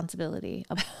responsibility.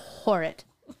 Abhor it.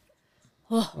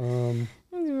 It's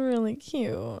really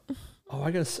cute. Oh,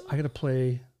 I gotta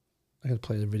play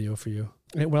the video for you.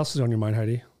 Hey, what else is on your mind,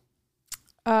 Heidi?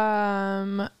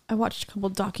 I watched a couple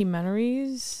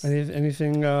documentaries.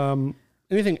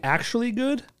 Anything actually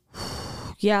good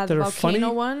Yeah, that the are funny?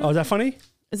 volcano one. Oh, is that funny?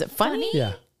 Is it funny?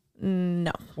 Yeah.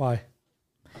 No. Why?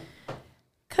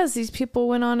 Because these people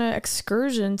went on an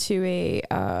excursion to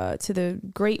the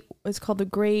great. It's called the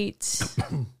Great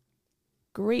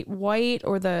White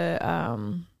or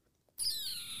the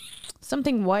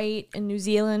something white in New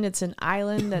Zealand. It's an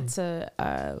island that's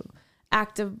a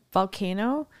active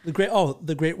volcano. The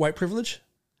Great White Privilege?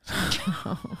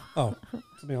 Oh,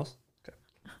 something else. Okay.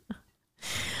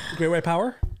 The Great White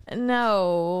Power?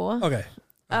 No. Okay.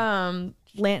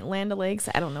 Land O'Lakes.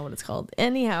 I don't know what it's called.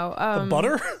 Anyhow, The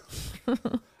butter?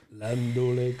 Land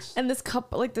O'Lakes. and this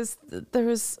couple, like this, there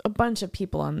was a bunch of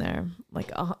people on there,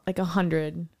 like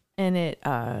 100, and it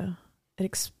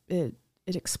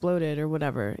exploded or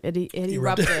whatever. It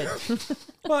erupted.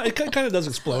 Well, it kind of does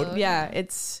explode. Yeah,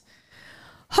 it's.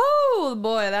 Oh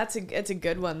boy, it's a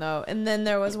good one though. And then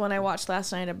there was one I watched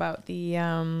last night about the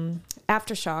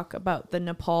aftershock about the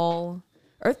Nepal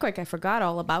earthquake. I forgot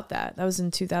all about that. That was in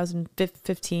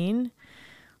 2015.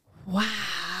 Wow.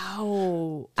 I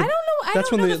don't know. I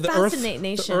don't know the Fascinate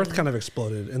Nation. The Earth kind of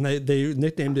exploded, and they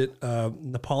nicknamed it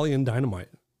Napoleon Dynamite.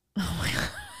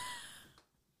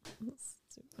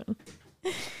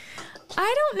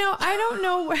 I don't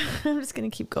know. I'm just gonna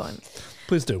keep going.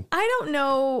 Please do. I don't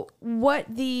know what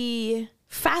the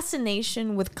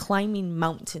fascination with climbing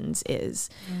mountains is.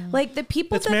 Like the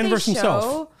people It's that man they versus show.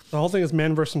 himself. The whole thing is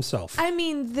man versus himself. I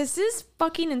mean, this is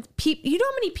fucking. You know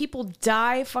how many people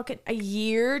die fucking a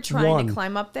year trying to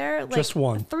climb up there? Like Just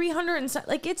one. 300 and so,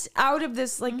 like it's out of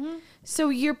this. Like, so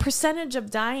your percentage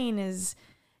of dying is,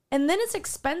 and then it's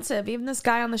expensive. Even this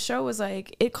guy on the show was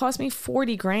like, it cost me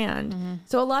 $40,000.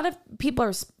 So a lot of people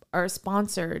are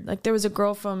sponsored. Like there was a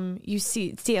girl from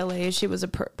UCLA. She was a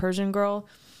Persian girl.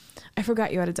 I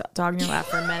forgot you had a dog in your lap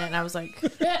for a minute, and I was like,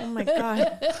 "Oh my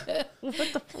god,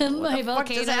 My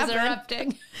volcano's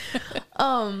erupting.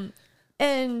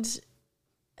 and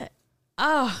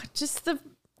just the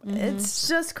It's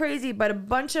just crazy. But a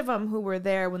bunch of them who were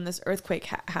there when this earthquake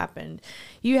happened,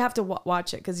 you have to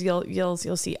watch it because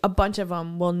you'll see a bunch of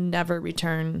them will never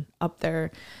return up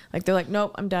there. Like they're like,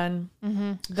 nope, I'm done.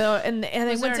 Though, and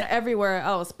they went to everywhere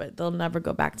else, but they'll never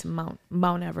go back to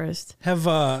Mount Everest.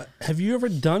 Have you ever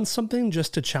done something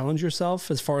just to challenge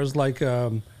yourself as far as like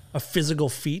a physical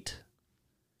feat?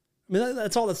 I mean,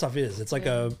 that's all that stuff is. It's like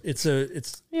it's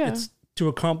to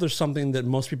accomplish something that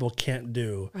most people can't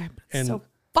do. Right, and so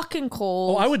fucking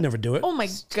cold. Oh, I would never do it. Oh my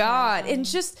God. And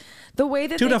just the way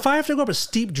that Dude, if I have to go up a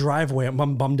steep driveway,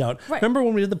 I'm bummed out. Right. Remember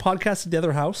when we did the podcast at the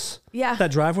other house? Yeah.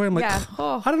 That driveway? I'm like,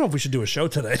 Oh. I don't know if we should do a show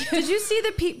today. Did you see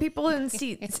the people in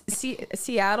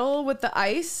Seattle with the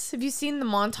ice? Have you seen the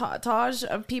montage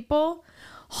of people?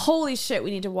 Holy shit,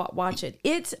 we need to watch it.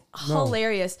 It's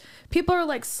hilarious. People are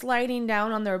like sliding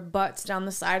down on their butts down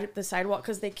the sidewalk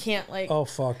because they can't like... Oh,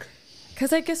 fuck.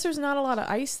 Because I guess there's not a lot of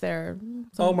ice there.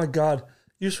 So. Oh, my God.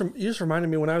 You just reminded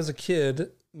me when I was a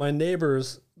kid, my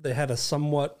neighbors, they had a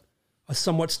somewhat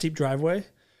steep driveway.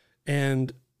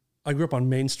 And I grew up on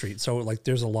Main Street. So like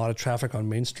there's a lot of traffic on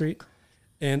Main Street.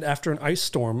 And after an ice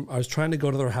storm, I was trying to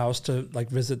go to their house to like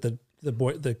visit the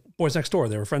boys next door.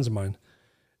 They were friends of mine.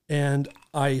 And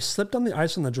I slipped on the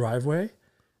ice on the driveway,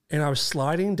 and I was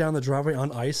sliding down the driveway on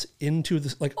ice into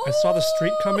this, like, I saw the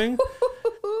street coming,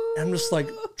 and I'm just like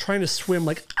trying to swim,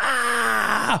 like,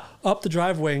 up the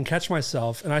driveway and catch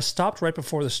myself. And I stopped right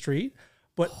before the street.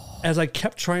 But as I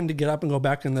kept trying to get up and go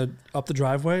back up the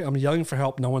driveway, I'm yelling for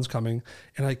help. No one's coming.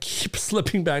 And I keep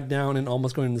slipping back down and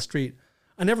almost going in the street.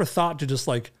 I never thought to just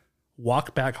like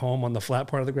walk back home on the flat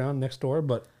part of the ground next door,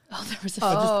 but there was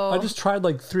I just tried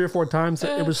like 3 or 4 times.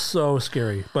 It was so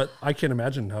scary, but I can't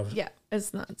imagine how. Yeah,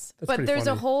 it's nuts. That's But there's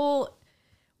funny. a whole,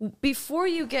 before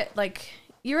you get like,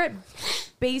 you're at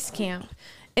base camp,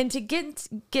 and to get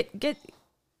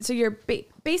so you're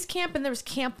base camp, and there's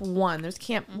camp 1. There's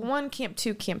camp 1, camp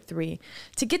 2, camp 3.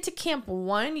 To get to camp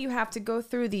 1, you have to go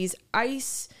through these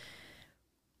ice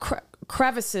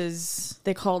crevices,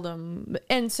 they called them.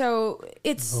 And so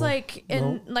it's like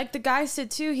the guy said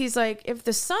too, he's like, if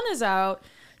the sun is out,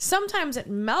 sometimes it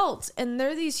melts, and there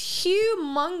are these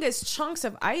humongous chunks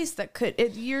of ice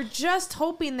that you're just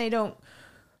hoping they don't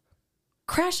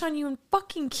crash on you and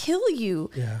fucking kill you.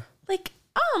 Yeah. Like,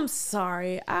 I'm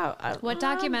sorry. What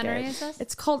documentary is this?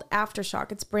 It's called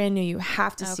Aftershock. It's brand new. You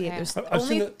have to see it. Okay. There's I've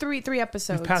only seen three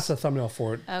episodes. We've passed a thumbnail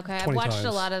for it. Okay, I've 20 watched times.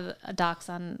 a lot of docs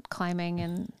on climbing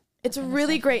and... It's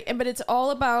really great, but it's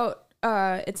all about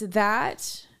it's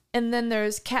that, and then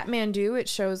there's Kathmandu. It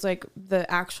shows like the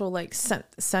actual like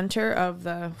center of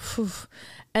the,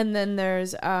 and then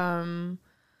there's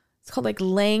it's called like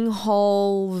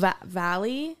Langhol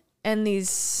Valley, and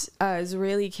these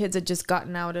Israeli kids had just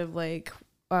gotten out of like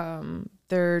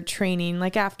their training.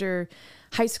 Like after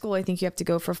high school, I think you have to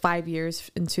go for 5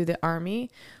 years into the army,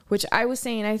 which I was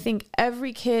saying, I think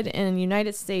every kid in the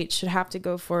United States should have to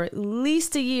go for at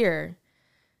least a year.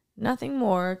 Nothing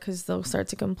more, because they'll start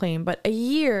to complain, but a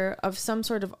year of some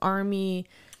sort of army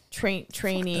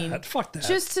training. Fuck that.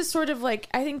 Just to sort of like,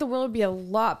 I think the world would be a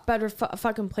lot better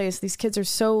fucking place. These kids are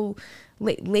so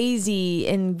lazy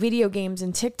in video games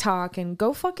and TikTok, and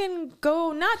go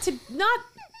not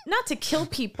to kill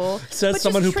people. Says but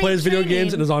someone who just plays video training.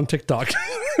 games and is on TikTok.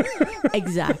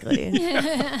 Exactly.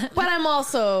 But I'm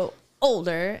also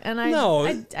older, and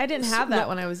I didn't have that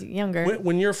when I was younger.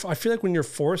 I feel like when you're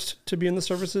forced to be in the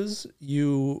services,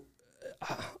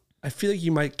 I feel like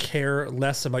you might care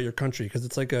less about your country, because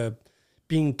it's like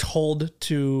being told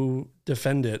to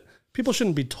defend it. People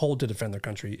shouldn't be told to defend their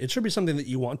country. It should be something that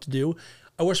you want to do.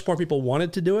 I wish more people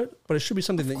wanted to do it, but it should be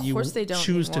something that you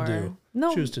choose to do.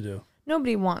 No. Choose to do.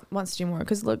 Nobody wants to do more,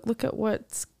 because look at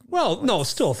what's... Well, no,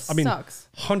 still, I mean, sucks.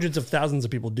 hundreds of thousands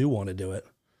of people do want to do it.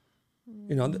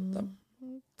 You know,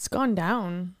 It's gone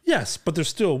down. yes, but we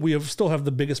still have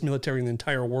the biggest military in the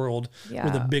entire world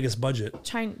with the Yeah. biggest budget.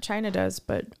 China does,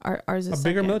 but ours is A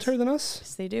bigger second. military than us?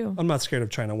 Yes, they do. I'm not scared of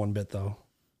China one bit, though.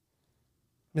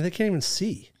 I mean, they can't even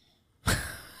see.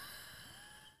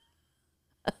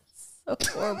 So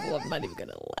horrible. I'm not even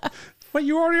gonna laugh. Wait,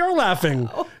 you already are laughing.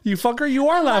 You fucker, you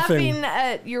are laughing. Laughing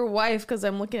at your wife because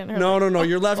I'm looking at her. No, like, no,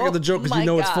 you're laughing at the joke because you my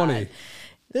know it's God. funny.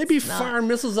 They'd be firing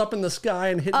missiles up in the sky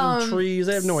and hitting trees.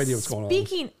 They have no idea what's going on.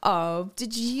 Speaking of,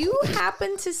 did you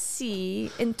happen to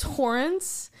see in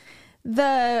Torrance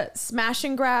the smash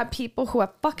and grab people who I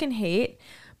fucking hate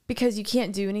because you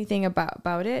can't do anything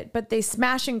about it? But they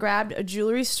smash and grabbed a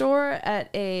jewelry store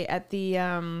at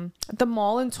the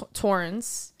mall in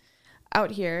Torrance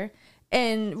out here.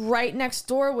 And right next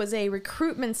door was a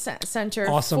recruitment center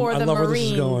Awesome. for I the love where this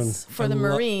is Marines. going. For the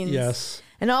Marines. Yes.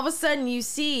 And all of a sudden you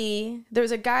see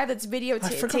there's a guy that's I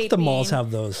videotaping. forgot the malls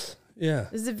have those. Yeah.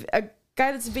 There's a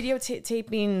guy that's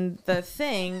videotaping the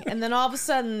thing, and then all of a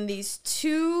sudden there's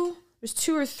two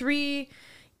or three.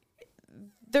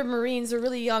 They're Marines. They're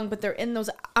really young, but they're in those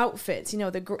outfits. You know,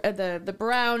 the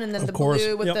brown and then the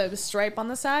blue with the stripe on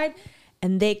the side.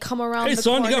 And they come around the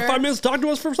corner. You got 5 minutes to talk to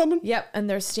us for something? Yep, and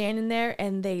they're standing there,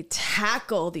 and they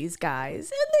tackle these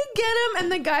guys, and they get him.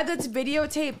 And the guy that's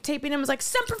videotaping him is like,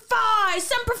 "Semper Fi,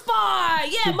 Semper Fi,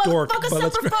 yeah, motherfucker,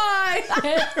 Semper Fi."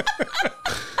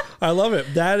 I love it.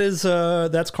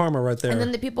 That's karma right there. And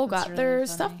then the people got really their funny.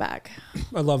 stuff back.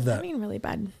 I love that. I mean, really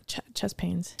bad chest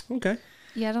pains. Okay.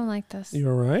 Yeah, I don't like this. You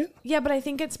all right? Yeah, but I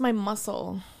think it's my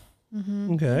muscle.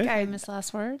 Okay. Famous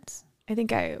last words. I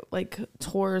think I like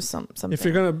tore something. If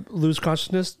you're going to lose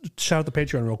consciousness, shout out the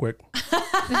Patreon real quick.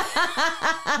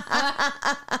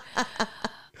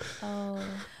 I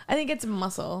think it's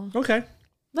muscle. Okay.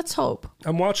 Let's hope.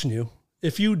 I'm watching you.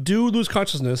 If you do lose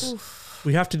consciousness,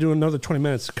 we have to do another 20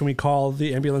 minutes. Can we call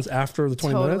the ambulance after the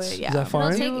 20 Totally, minutes? yeah. Is that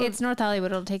fine? It's North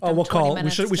Hollywood. It'll take them We'll 20 call.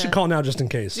 minutes. We should call now just in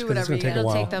case. Do 'cause it's whatever going to take a It'll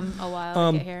while. take them a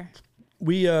while to get here.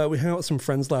 We hung out with some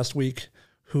friends last week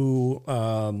who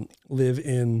live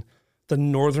in the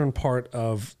northern part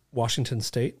of Washington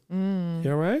State. You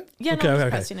all right? Yeah, Okay, no, okay, I'm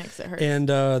okay. pressing it 'cause it hurts. And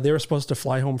they were supposed to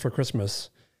fly home for Christmas,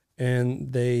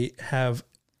 and they had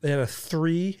a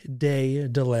 3-day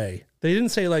delay. They didn't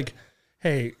say like,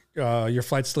 "Hey, your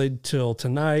flight's delayed till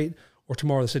tonight or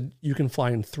tomorrow." They said you can fly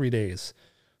in 3 days.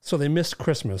 So they missed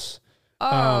Christmas.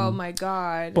 Oh my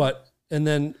God. And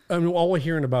then all we're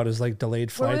hearing about is like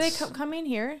delayed Where were flights. they coming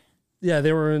here? Yeah,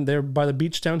 they're by the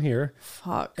beach down here,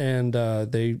 Fuck. and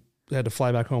they had to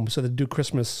fly back home. So they do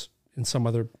Christmas in some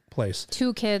other place.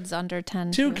 2 kids under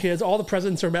 10. 2 kids, all the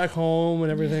presents are back home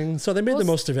and everything. So they made the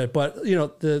most of it. But you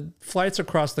know, the flights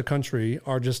across the country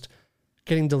are just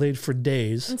getting delayed for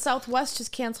days And Southwest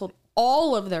just canceled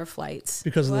all of their flights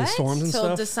because of the storms and till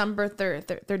stuff. December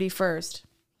 31st.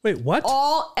 Wait, what?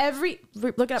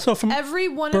 Look it up. So from every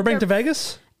one Burbank of to their,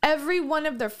 Vegas every one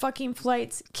of their fucking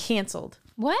flights canceled.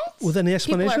 What? with any People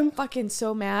explanation? are fucking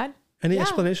so mad. Any Yeah.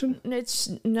 explanation? It's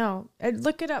no.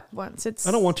 Look it up once. It's.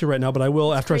 I don't want to right now, but I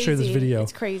will after I show you this crazy. video.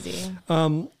 It's crazy.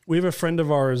 We have a friend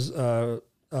of ours,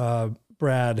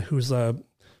 Brad, who's a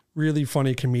really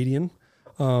funny comedian.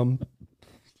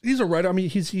 He's a writer. I mean,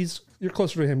 he's you're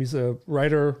closer to him. He's a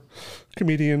writer,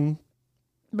 comedian,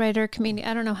 Writer, comedian.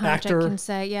 I don't know how Actor. much I can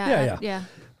say. Yeah.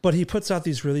 but he puts out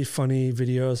these really funny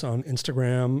videos on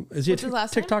Instagram. Is he What's a his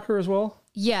last name? TikToker as well?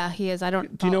 Yeah, he is. I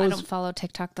don't. Do you know I his- don't follow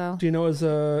TikTok though. Do you know his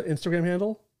Instagram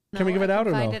handle? Can we give it out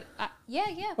or no? Yeah.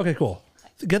 Okay, cool.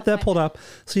 Get that pulled up.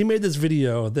 So he made this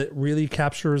video that really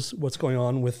captures what's going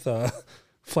on with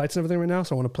flights and everything right now.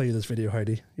 So I want to play you this video,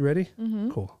 Heidi. You ready?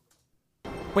 Mm-hmm. Cool.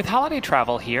 With holiday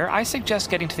travel here, I suggest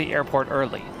getting to the airport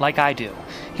early, like I do.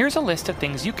 Here's a list of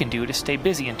things you can do to stay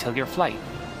busy until your flight.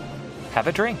 Have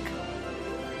a drink.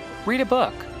 Read a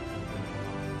book.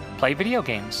 Play video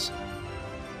games.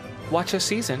 Watch a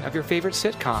season of your favorite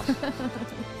sitcom.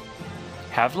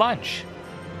 Have lunch.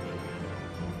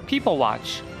 People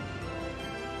watch.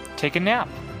 Take a nap.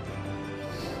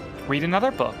 Read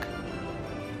another book.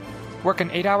 Work an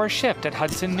 8-hour shift at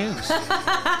Hudson News.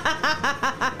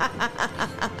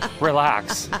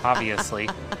 Relax, obviously.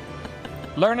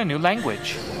 Learn a new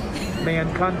language. Me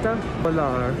encanta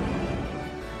volar.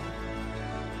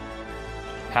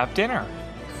 Have dinner.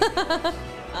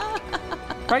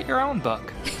 Write your own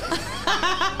book.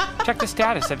 Check the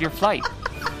status of your flight.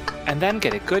 And then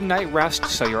get a good night rest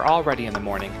so you're all ready in the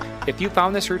morning. If you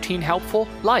found this routine helpful,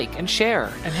 like and share.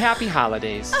 And happy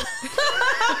holidays.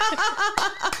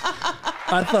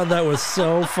 I thought that was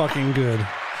so fucking good.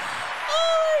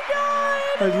 Oh my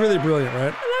God. It's really brilliant,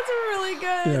 right? That's really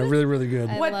good. Yeah, really, really good.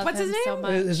 I What- love what's his him so name?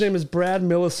 much. His name is Brad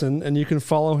Millison, and you can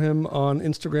follow him on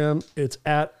Instagram. It's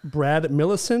at Brad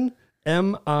Millison,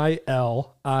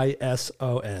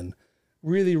 Milison.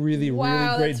 Really, really, Wow,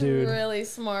 really great that's dude really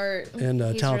smart. and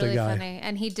a He's talented really guy. funny,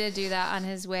 and he did do that on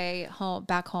his way home,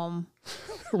 back home.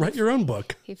 Write your own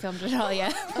book. He filmed it all.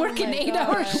 Yeah, working my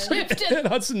 8-hour God. shift. At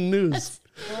Hudson News.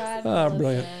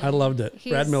 Brilliant. I loved it.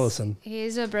 Brad Millison.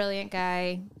 He's a brilliant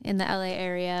guy in the LA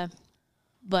area,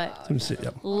 but Let me see.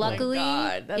 Yep. luckily,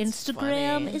 God, that's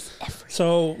Instagram funny. is everything.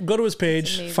 So go to his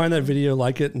page, find that video,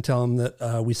 like it, and tell him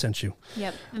that we sent you.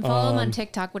 Yep, and follow him on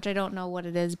TikTok, which I don't know what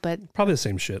it is, but Probably the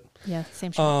same shit. yeah,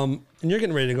 same shit. And you're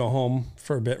getting ready to go home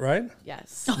for a bit, right?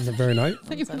 Yes. The very night.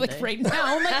 like right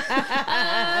now. I'm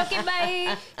like, okay,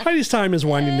 bye. Heidi's time is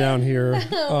winding down here.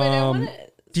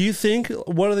 Do you think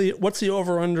what's the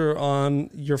over under on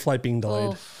your flight being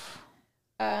delayed?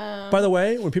 Oh, By the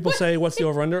way, when people say, what's the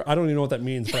over-under? I don't even know what that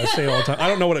means, but I say it all the time. I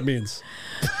don't know what it means.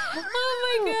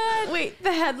 Oh my God. Wait,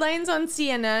 the headlines on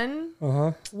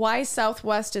CNN. Why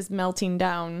Southwest is melting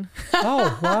down.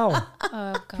 Oh, wow.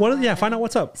 Oh, God. Find out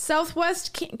what's up.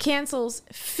 Southwest cancels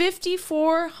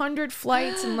 5,400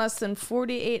 flights in less than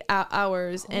 48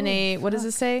 hours in a, what does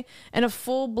it say? In a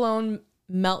full-blown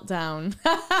meltdown.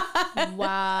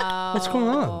 Wow. What's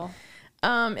going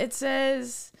on? It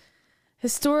says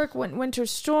historic winter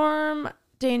storm,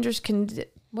 dangerous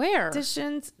Where?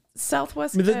 conditions.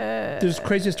 Southwest. I mean, there's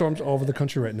crazy storms all over the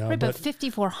country right now, Right, but but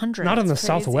 5,400. not in the crazy.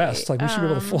 Southwest. Like, we should be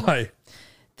able to fly.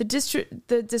 The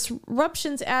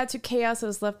disruptions add to chaos that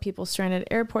has left people stranded at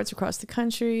airports across the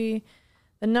country.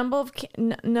 The number of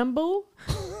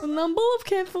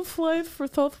canceled flights for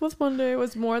Southwest Monday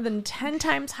was more than 10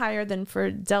 times higher than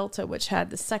for Delta, which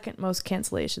had the second most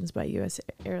cancellations by U.S.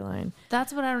 airline.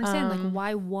 That's what I don't understand. Like,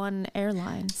 why one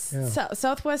airline? Yeah.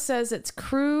 Southwest says its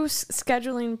crew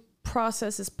scheduling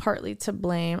process is partly to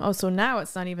blame. Oh, so now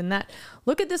it's not even that.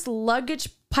 Look at this luggage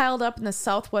piled up in the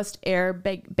Southwest Air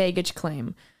baggage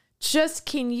claim. Just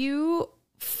can you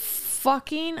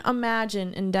fucking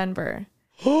imagine in Denver?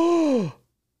 I'd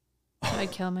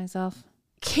kill myself.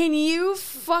 Can you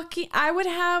fucking... I would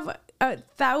have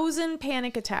 1,000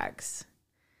 panic attacks.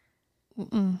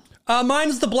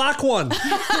 Mine's the black one. with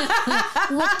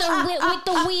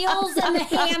the wheels and the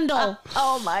handle.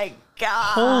 Oh my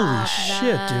God. Holy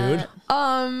shit, dude.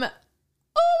 Oh my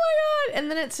God.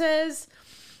 And then it says,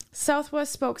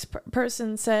 Southwest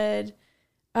spokesperson said,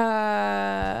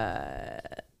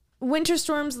 winter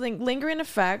storms lingering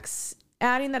effects,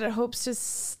 adding that it hopes to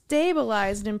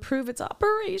stabilize and improve its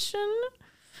operation.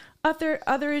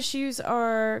 Other issues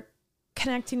are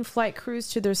connecting flight crews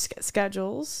to their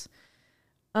schedules.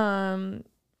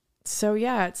 So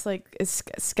yeah, it's like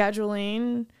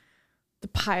scheduling the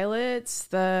pilots,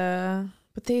 oh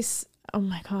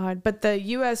my God. But the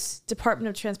U.S. Department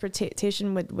of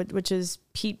Transportation, which is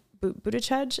Pete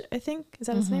Buttigieg, I think, is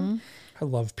that his name? I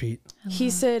love Pete.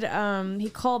 He said he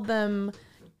called them.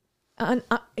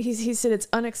 He said it's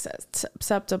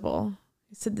unacceptable.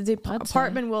 He said the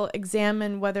department will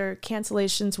examine whether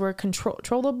cancellations were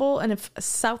controllable and if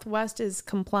Southwest is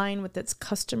complying with its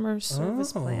customer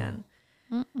service plan.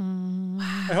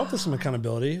 I hope there's some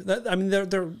accountability.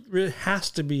 There really has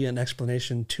to be an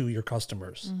explanation to your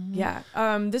customers. Yeah.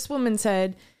 This woman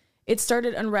said it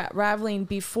started unraveling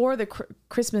before the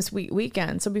Christmas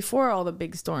weekend. So before all the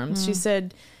big storms, she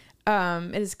said,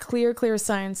 it is clear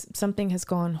signs something has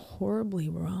gone horribly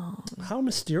wrong. How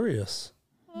mysterious.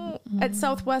 At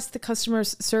Southwest, the customer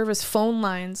service phone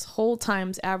lines hold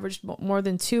times averaged more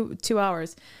than two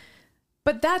hours.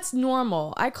 But that's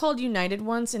normal. I called United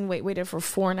once and waited for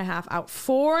 4.5 hours.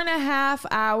 4.5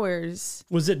 hours.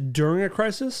 Was it during a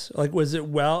crisis? Like, was it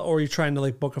or were you trying to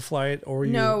like book a flight, or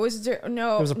No, it was There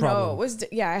was a problem. No, it was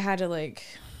I had to like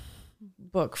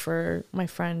book for my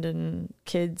friend and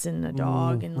kids and a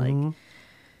dog and like.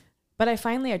 But I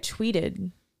tweeted,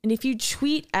 and if you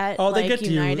tweet at they get to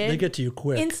United, you. They get to you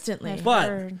quick instantly. But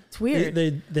it's weird.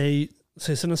 They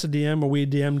say send us a DM or we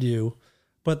DM'd you,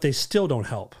 but they still don't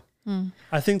help.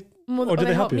 I think. Or did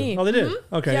they help you? me. Oh, they did.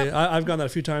 Okay, Yep. I've gotten that a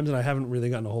few times, and I haven't really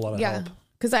gotten a whole lot of help.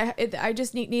 Because I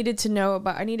just needed to know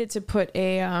about. I needed to put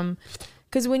a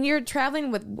because when you're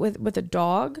traveling with a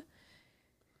dog,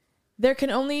 there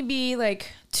can only be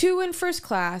like 2 in first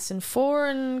class and 4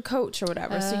 in coach or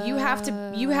whatever. So you have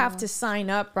to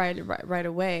sign up right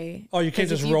away. Oh, you can't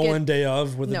just roll in day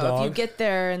of with the dog. No, if you get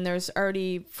there and there's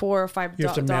already 4 or 5 you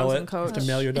have to mail dogs it. in coach. You have to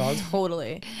mail your dog.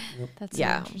 Totally. That's so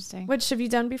interesting. Which have you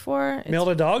done before? Mailed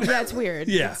a dog? Yeah, it's weird.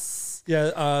 Yeah.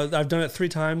 I've done it 3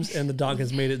 times, and the dog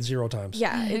has made it 0 times.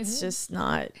 Yeah, it's just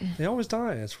not. They always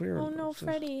die. It's weird. Oh no,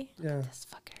 Freddie. Yeah. This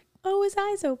fucker. Oh, his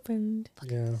eyes opened.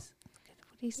 Yeah.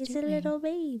 He's He's a little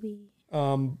baby.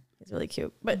 It's really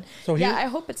cute. But So I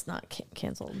hope it's not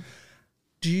canceled.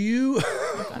 Do you,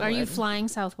 Are you flying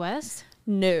Southwest?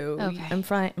 No, Okay. I'm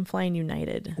flying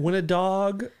United. when a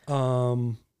dog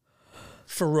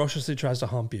ferociously tries to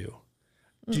hump you,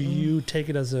 do you take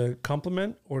it as a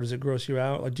compliment, or does it gross you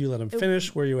out? Like, do you let him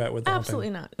finish? Where are you at with the Absolutely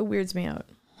humping? not. It weirds me out.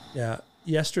 Yeah.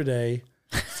 Yesterday,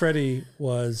 Freddie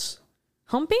was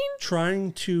Humping?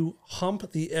 trying to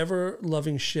hump the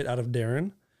ever-loving shit out of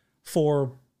Darren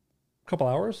for a couple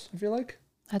hours, I feel like.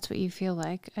 That's what you feel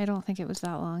like. I don't think it was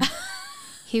that long.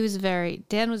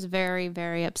 Dan was very,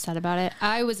 very upset about it.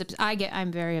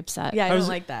 I'm very upset. Yeah, I don't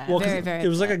like that. Well, 'cause Very, very it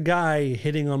was like a guy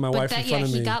hitting on my But wife in front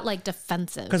of me. he got like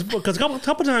defensive. Because a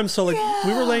couple times, so like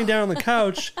we were laying down on the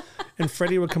couch, and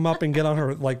Freddie would come up and get on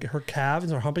her calves and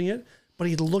start humping it, but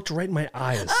he looked right in my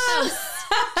eyes.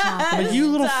 I'm like, you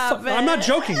little I'm not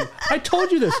joking. I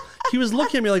told you this. He was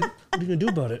looking at me like, what are you going to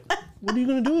do about it? What are you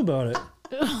going to do about it?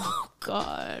 Oh,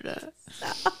 God.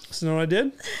 So you know what I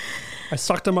did? I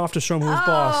sucked him off to show him who was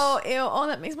boss. Oh, ew. Oh,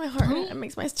 that makes my heart hurt. It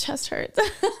makes my chest hurt.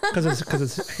 Because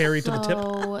it's hairy to the tip.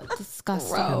 Oh,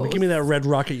 disgusting. Gross. Give me that red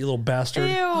rocket, you little bastard.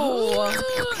 Ew.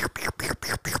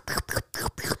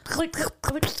 Look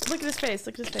at his face.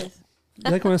 Look at his face.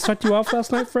 You like when I sucked you off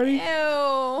last night, Freddie? Ew.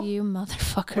 You When I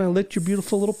motherfucker. licked your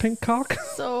beautiful little pink cock?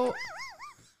 So.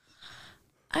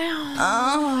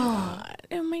 Oh.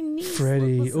 And my niece.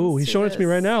 Freddie. listens Oh, he's showing it to me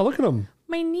this. right now. Look at him.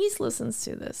 My niece listens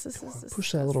to this. This is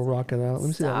Push that little rocket out. Let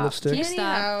me see that Stop. lipstick. Please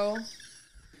stop. Anyhow.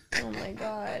 Oh my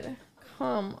God.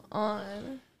 Come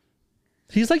on.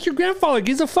 He's like your grandfather.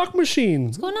 He's a fuck machine.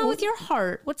 What's going on with your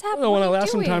heart? What's happening? Oh, when What I are you laugh,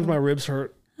 sometimes my doing? ribs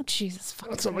hurt. Oh, Jesus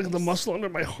fucking It's like the Christ. muscle under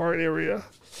my heart area.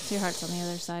 Your heart's on the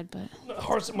other side, but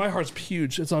My heart's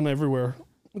huge. It's on everywhere.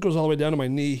 It goes all the way down to my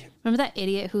knee. remember that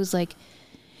idiot who's like,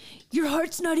 your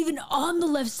heart's not even on the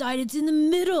left side, it's in the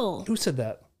middle. Who said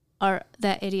that? Or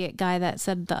that idiot guy that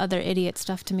said the other idiot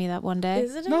stuff to me that one day.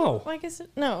 Is it? No. I guess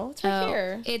no. It's right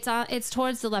here. It's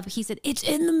towards the left. He said it's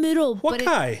in the middle. What but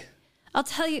guy? I'll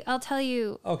tell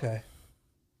you. Okay.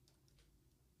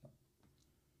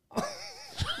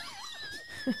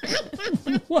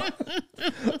 What?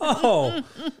 Oh,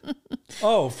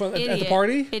 at the Idiot.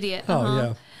 party? Idiot. Oh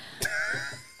yeah.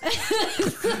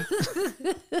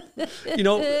 You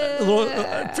know,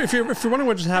 if you're wondering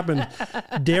what just happened,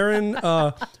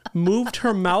 Darren moved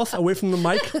her mouth away from the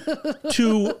mic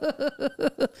to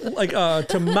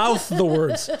mouth the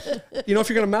words. You know, if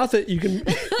you're gonna mouth it, you don't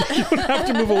have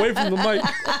to move away from the mic.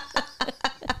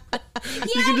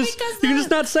 You can just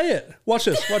not say it. Watch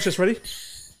this. Ready?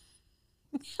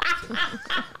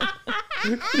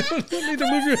 You don't need to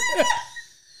move your head.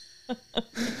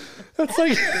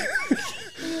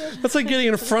 That's like getting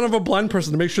in front of a blind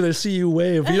person to make sure they see you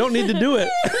wave. You don't need to do it.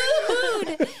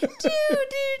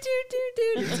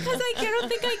 Dude. It's because I don't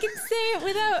think I can say it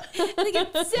without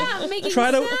making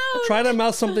sound. Try to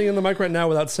mouth something in the mic right now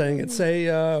without saying it. Say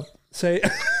I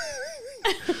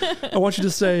want you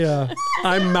to say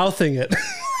I'm mouthing it.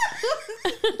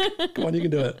 Come on, you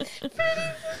can do it.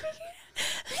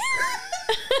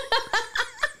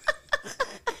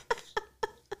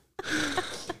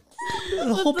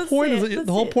 The whole point is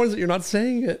that you're not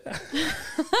saying it. That's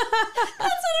what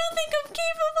I don't think I'm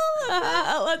capable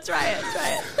of. Let's try it.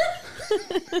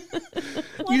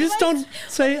 You just don't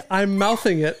say I'm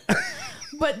mouthing it.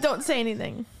 But don't say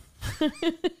anything. You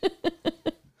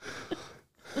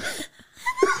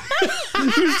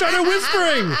started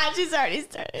whispering. She's already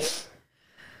started.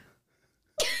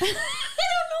 I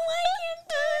don't know why I can't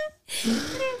do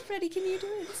it. Freddie, can you do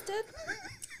it instead?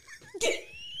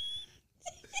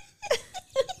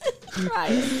 Try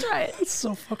it. It's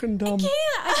so fucking dumb.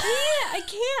 I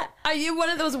can't. Are you one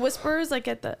of those whisperers like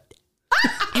at the...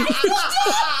 You're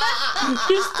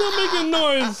still making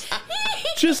noise.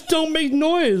 Just don't make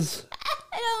noise.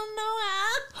 I don't know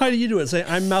how. How do you do it? Say,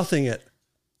 I'm mouthing it.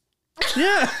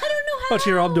 Yeah. I don't know how. Oh,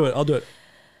 here, I'll do it.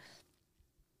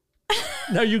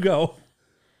 Now you go.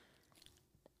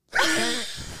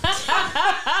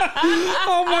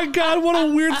 Oh my God, what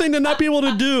a weird thing to not be able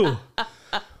to do.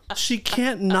 She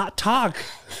can't not talk.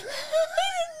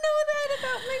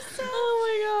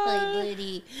 Oh my God.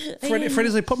 buddy.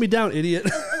 Freddie's like, put me down, idiot.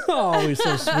 Oh, he's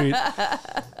so sweet.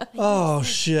 Oh,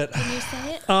 shit. Can you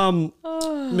say it?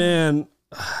 Man,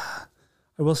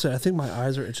 I will say, I think my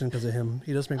eyes are itching because of him.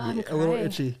 He does make me a little crying.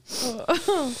 itchy. I'm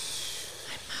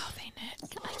mouthing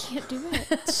it. I can't do it.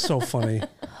 It's so funny.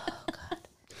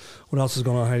 What else is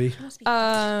going on, Heidi?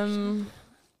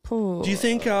 Do you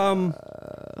think,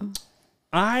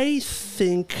 I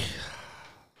think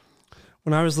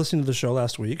when I was listening to the show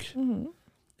last week,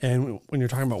 and when you're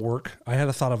talking about work, I had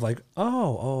a thought of like,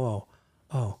 oh,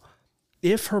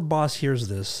 if her boss hears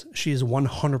this, she is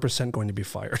 100% going to be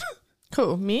fired.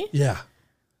 Cool. Me? Yeah.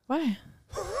 Why?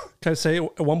 Can I say,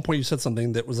 at one point you said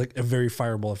something that was like a very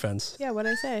fireable offense. Yeah, what'd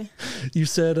I say? You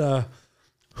said,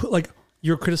 like,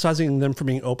 you're criticizing them for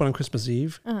being open on Christmas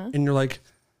Eve, and you're like,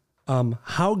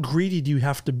 how greedy do you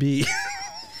have to be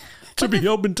to be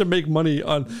open to make money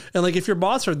on? And like, if your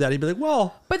boss heard that, he'd be like,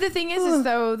 well. But the thing is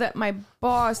though, that my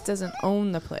boss doesn't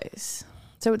own the place.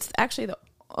 So it's actually the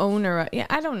owner. Yeah,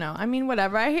 I don't know. I mean,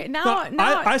 whatever. I hear now.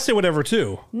 I say whatever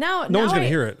too. No one's gonna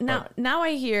hear it. Now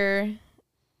I hear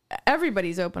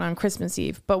everybody's open on Christmas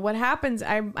Eve. But what happens?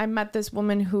 I met this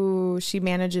woman who she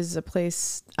manages a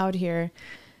place out here,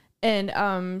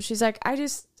 and she's like,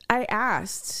 I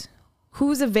asked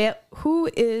who is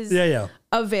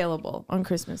available on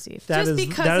Christmas Eve. That Just is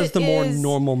because that is it the more is-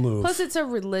 normal move. Plus, it's a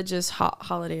religious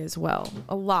holiday as well.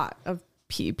 A lot of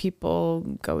people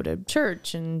go to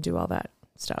church and do all that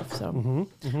stuff. So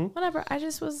whatever. I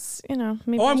just was,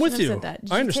 maybe Oh, I I'm shouldn't with have you. said that.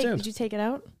 Did I you understand. Did you take it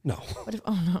out? No. What if?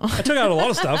 Oh no. I took out a lot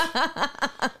of stuff.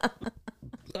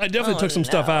 I definitely took some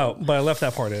stuff out, but I left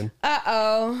that part in.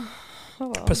 Oh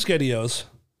well. Pescadios.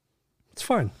 It's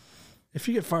fine. If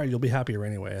you get fired, you'll be happier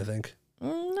anyway, I think.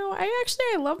 No,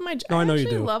 I love my job. No, I know you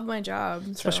actually do. love my job.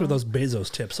 Especially with those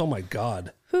Bezos tips. Oh my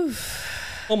God.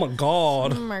 Oh my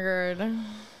God. Oh my god.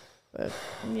 But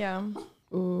yeah.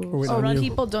 Ooh. We're waiting on Oh, you.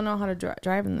 people don't know how to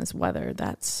drive in this weather.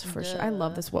 That's for sure. I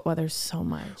love this weather so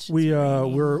much. We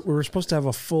were supposed to have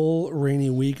a full rainy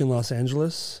week in Los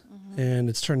Angeles, and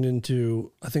it's turned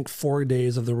into, I think, 4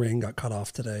 days of the rain got cut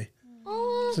off today.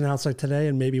 So now it's like today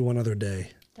and maybe one other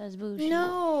day. That's bullshit.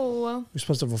 No. We're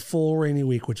supposed to have a full rainy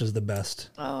week, which is the best.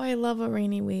 Oh, I love a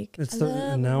rainy week. It's I the love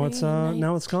and a now rainy it's night.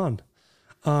 now it's gone.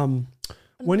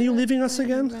 When are you leaving us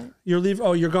again?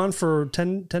 You're gone for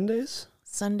 10 days?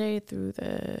 Sunday through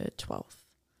the 12th.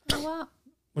 Oh, wow.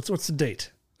 What's the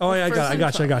date? Oh yeah, I First got and you.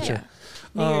 12th, yeah.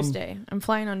 New Year's Day. I'm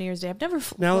flying on New Year's Day. I've never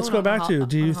Now let's flown go on a back to,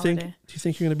 do you on a think holiday.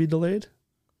 you're going to be delayed?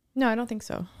 No, I don't think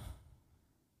so.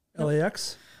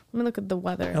 LAX? Let me look at the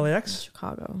weather. LAX? In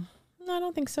Chicago. No, I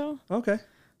don't think so. Okay.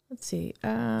 Let's see. Do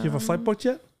you have a flight booked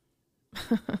yet?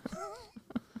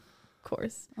 Of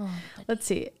course. Let's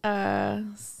see.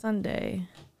 Sunday.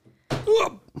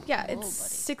 Yeah, it's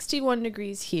 61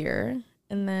 degrees here.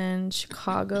 And then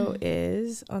Chicago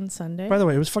is on Sunday. By the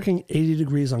way, it was fucking 80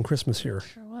 degrees on Christmas here.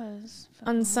 Sure was.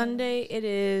 On Sunday, it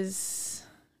is.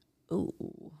 Ooh.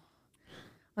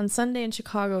 On Sunday in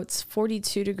Chicago, it's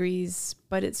 42 degrees,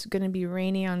 but it's going to be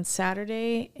rainy on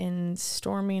Saturday and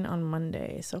storming on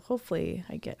Monday. So hopefully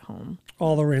I get home.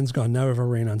 All the rain's gone. Now we have a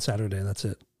rain on Saturday, and that's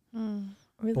it.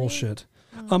 Really? Bullshit.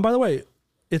 By the way,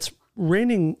 it's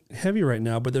raining heavy right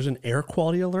now, but there's an air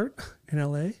quality alert in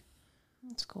LA.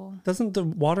 That's cool. Doesn't the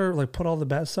water like put all the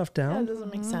bad stuff That down?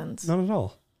 doesn't make sense. Not at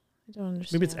all. I don't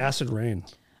understand. Maybe it's acid rain.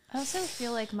 I also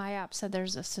feel like my app said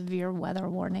there's a severe weather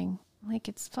warning. Like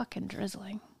it's fucking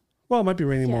drizzling. Well, it might be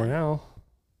raining more Yeah. now.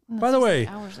 And By this the was, way,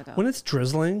 like, hours ago. when it's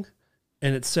drizzling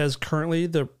and it says currently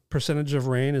the percentage of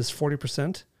rain is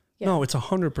 40%, Yeah. no, it's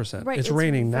 100%. Right, It's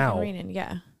raining fucking now. Raining,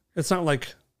 yeah. It's not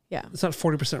like, Yeah. it's not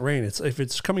 40% rain. It's if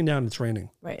it's coming down, it's raining.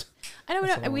 Right. I know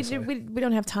That's all we I'll don't, we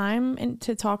don't have time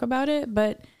to talk about it,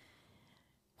 but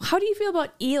how do you feel about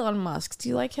Elon Musk? Do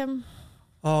you like him?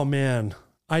 Oh man,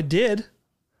 I did.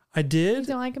 You don't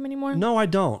like him anymore? No, I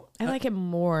don't. I like him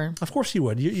more. Of course you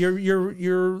would.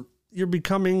 You're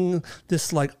becoming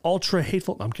this like ultra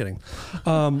hateful. I'm kidding.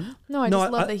 No, I No,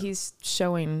 just love that he's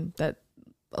showing that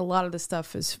a lot of the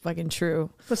stuff is fucking true.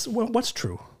 What's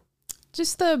true?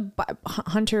 Just the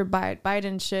Hunter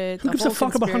Biden shit. Who the gives a whole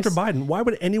fuck about Hunter conspiracy- Biden? Why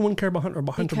would anyone care about Hunter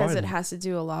Because Biden? it has to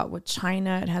do a lot with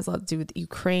China. It has a lot to do with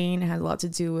Ukraine. It has a lot to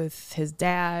do with his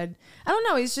dad. I don't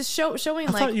know. He's just showing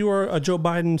I like thought you were a Joe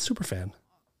Biden super fan.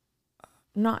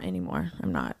 not anymore.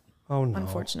 I'm not. Oh no!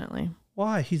 Unfortunately.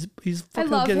 Why? He's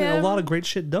fucking love getting a him. lot of great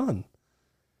shit done.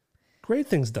 Great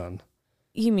things done.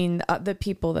 You mean the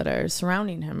people that are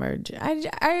surrounding him? Or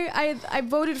I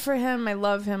voted for him. I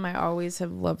love him. I always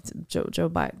have loved Joe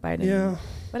Biden. Yeah.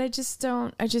 But I just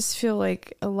don't. I just feel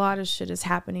like a lot of shit is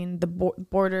happening. The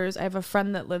borders. I have a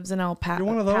friend that lives in You're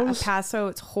one of those? Paso.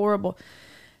 It's horrible.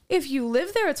 If you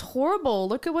live there, it's horrible.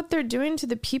 Look at what they're doing to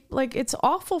the people. Like, it's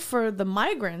awful for the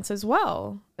migrants as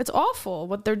well. It's awful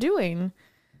what they're doing.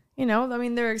 You know, I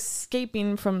mean, they're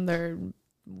escaping from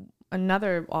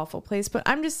another awful place. But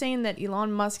I'm just saying that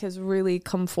Elon Musk has really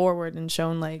come forward and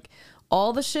shown like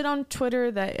all the shit on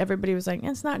Twitter that everybody was like,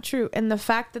 it's not true. And the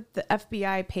fact that the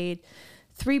FBI paid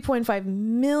 $3.5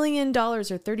 million or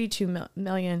 $32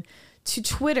 million to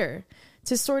Twitter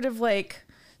to sort of like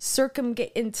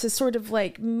circumvent and to sort of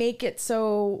like make it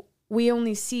so we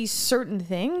only see certain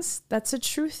things. That's a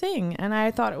true thing. And I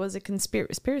thought it was a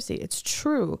conspiracy. It's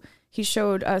true. He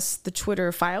showed us the Twitter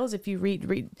files. If you read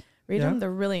them, they're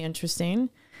really interesting.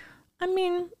 I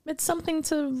mean, it's something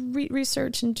to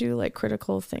research and do like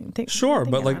critical things. Sure,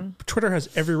 but like Twitter has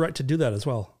every right to do that as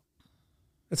well.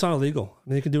 It's not illegal. I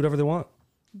mean, they can do whatever they want.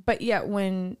 But yet,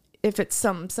 if it's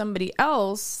somebody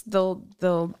else,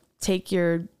 they'll take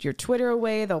your Twitter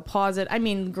away. They'll pause it. I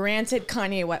mean, granted,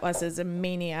 Kanye West is a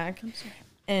maniac,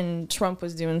 and Trump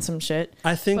was doing some shit.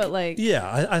 I think, but like,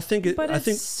 yeah, I think it. But I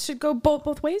think should go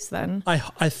both ways then. I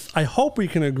hope we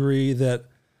can agree that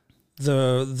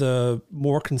the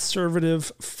more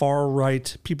conservative, far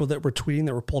right people that were tweeting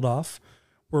that were pulled off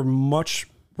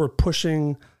were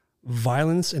pushing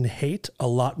violence and hate a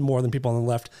lot more than people on the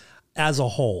left as a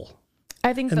whole.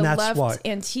 I think And the that's left why.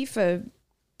 Antifa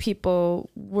people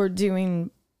were doing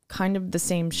kind of the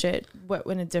same shit, but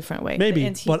in a different way. Maybe,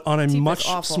 The but on a Antifa's much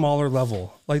awful. smaller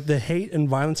level. Like the hate and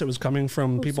violence that was coming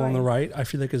from people on the sorry. right, I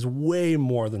feel like is way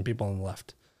more than people on the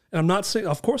left. And I'm not saying,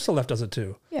 of course, the left does it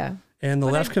too. Yeah. And the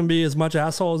But left can be as much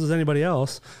assholes as anybody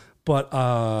else. But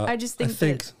I just think that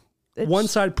it's- one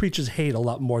side preaches hate a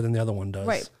lot more than the other one does.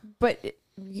 Right. But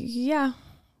yeah.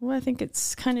 Well, I think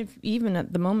it's kind of even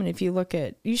at the moment. If you look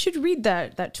at, you should read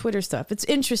that Twitter stuff. It's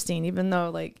interesting, even though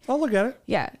like, I'll look at it.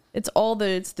 yeah, it's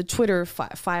the Twitter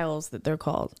files that they're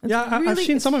called. It's Yeah, I've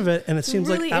seen some of it, and it seems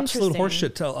really like absolute interesting.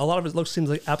 horseshit. A lot of it seems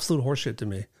like absolute horseshit to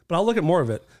me. But I'll look at more of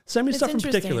it. Send me It's stuff in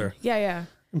interesting. particular. Yeah, yeah.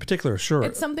 In particular, sure.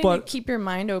 It's something but, to keep your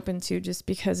mind open to, just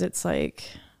because it's like,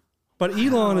 But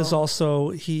Elon is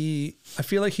also I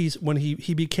feel like when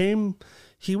he became,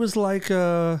 he was like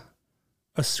a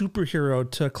superhero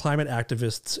to climate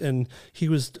activists, and he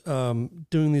was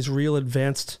doing these real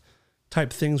advanced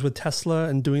type things with Tesla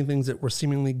and doing things that were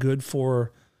seemingly good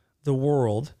for the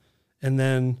world. And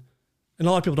a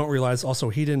lot of people don't realize also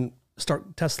he didn't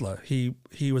start Tesla. He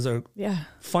was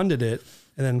funded it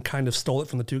and then kind of stole it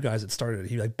from the two guys that started it.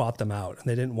 He like bought them out, and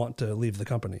they didn't want to leave the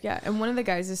company. yeah. And one of the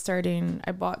guys is starting.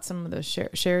 I bought some of the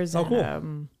shares. Oh, in,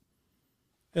 cool.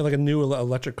 Yeah, like a new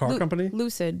electric car company.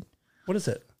 Lucid. What is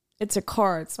it? It's a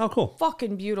car. It's Oh, cool.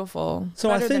 fucking beautiful. So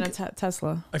I Better than a think-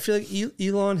 Tesla. I feel like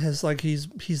Elon has like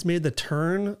he's made the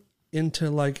turn into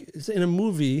like in a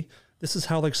movie. This is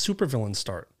how like supervillains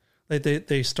start. Like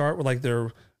they start with like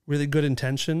their really good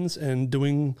intentions and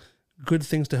doing good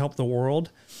things to help the world,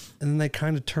 and then they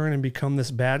kind of turn and become this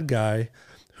bad guy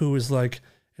who is like,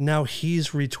 and now he's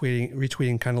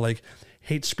retweeting kind of like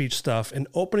hate speech stuff and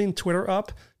opening Twitter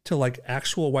up to like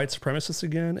actual white supremacists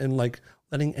again and like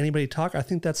letting anybody talk. I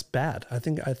think that's bad. I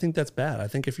think that's bad. I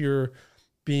think if you're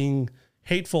being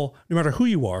hateful, no matter who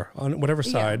you are on whatever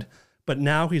side, but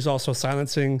now he's also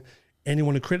silencing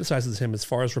anyone who criticizes him as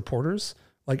far as reporters,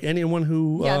 like anyone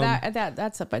who,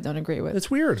 That's stuff I don't agree with. it's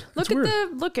weird.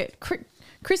 Look at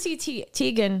Chrissy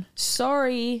Teigen.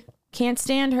 Sorry, can't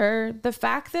stand her. The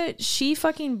fact that she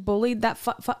fucking bullied that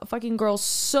fucking girl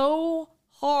so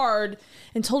hard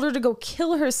and told her to go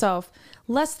kill herself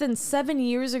less than 7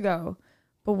 years ago,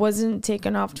 but wasn't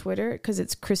taken off Twitter because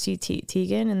it's Chrissy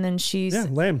Teigen, and then she's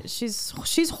lame. She's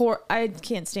I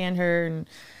can't stand her, and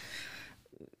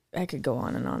I could go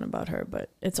on and on about her, but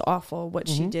it's awful what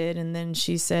she did. And then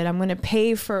she said, I'm going to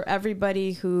pay for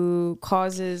everybody who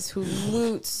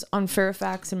loots on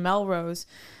Fairfax and Melrose.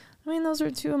 I mean, those are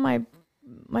two of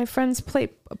my friends'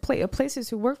 places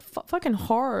who worked fucking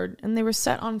hard, and they were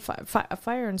set on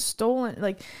fire and stolen,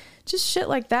 like just shit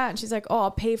like that. And she's like, oh,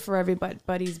 I'll pay for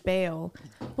everybody's bail.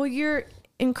 Well, you're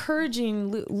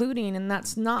encouraging looting, and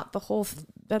that's not the whole,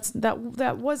 that's not what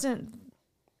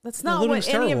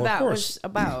any of that was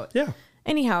about. Yeah.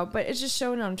 Anyhow, but it's just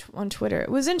shown on Twitter. It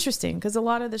was interesting because a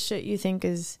lot of the shit you think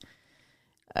is,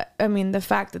 I mean, the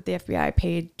fact that the FBI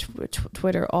paid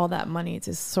Twitter all that money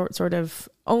to sort of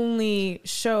only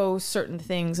show certain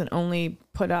things and only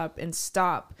put up and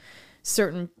stop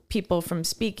certain people from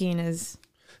speaking is.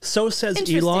 So says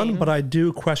Elon, but I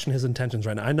do question his intentions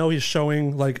right now. I know he's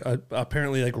showing like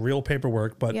apparently like real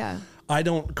paperwork, but I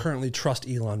don't currently trust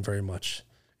Elon very much.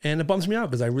 And it bums me out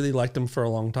because I really liked him for a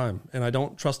long time, and I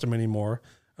don't trust him anymore.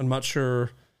 I'm not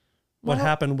sure what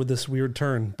happened with this weird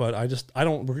turn, but I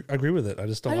don't agree with it. I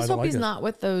just hope like he's it. not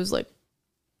with those like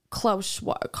Carl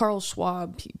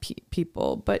Schwab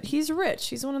people, but he's rich.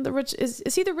 He's one of the rich. Is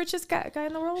he the richest guy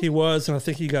in the world? He was, and I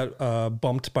think he got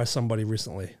bumped by somebody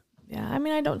recently. Yeah, I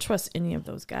mean, I don't trust any of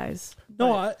those guys.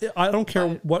 No, I don't care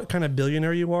what kind of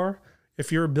billionaire you are.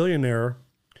 If you're a billionaire,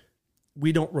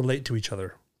 we don't relate to each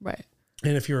other. Right.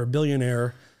 And if you're a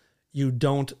billionaire, you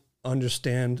don't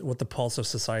understand what the pulse of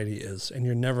society is, and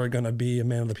you're never going to be a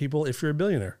man of the people if you're a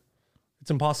billionaire. It's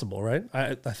impossible, right?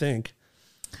 I think.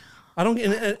 I don't.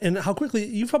 And how quickly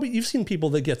you've seen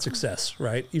people that get success,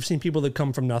 right? You've seen people that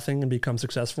come from nothing and become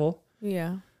successful.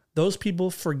 Yeah. Those people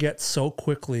forget so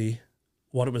quickly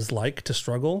what it was like to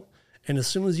struggle, and as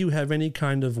soon as you have any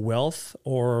kind of wealth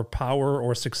or power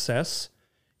or success,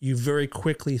 you very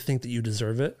quickly think that you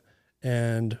deserve it.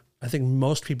 And I think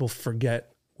most people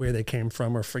forget where they came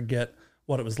from or forget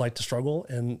what it was like to struggle.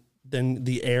 And then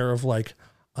the air of like,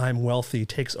 I'm wealthy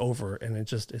takes over, and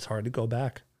it's hard to go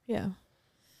back. Yeah.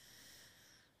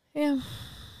 Yeah.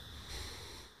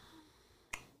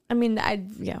 I mean,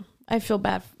 I feel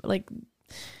bad, like,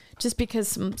 just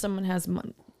because someone has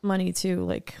money too,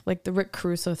 like the Rick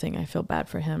Caruso thing. I feel bad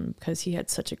for him because he had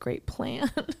such a great plan.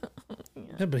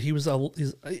 Yeah, but he's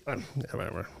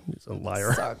whatever. He's a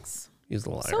liar. Sucks. He's the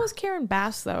liar. So is Karen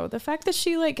Bass, though. The fact that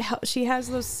she has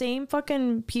those same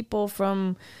fucking people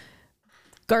from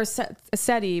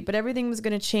Garcetti, but everything was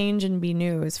going to change and be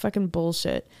new is fucking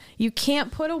bullshit. You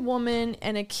can't put a woman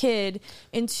and a kid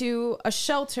into a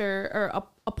shelter or a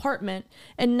apartment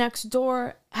and next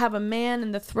door have a man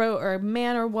in the throat, or a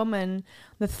man or woman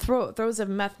the throes of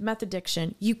meth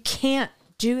addiction. You can't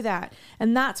do that.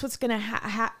 And that's what's going to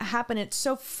happen. It's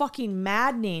so fucking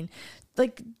maddening.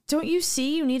 Like, don't you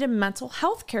see you need a mental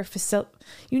health care facility?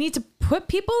 You need to put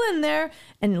people in there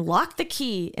and lock the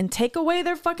key and take away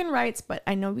their fucking rights. But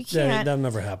I know we can't. Yeah, that'll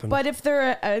never happen. But if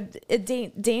they're a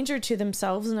danger to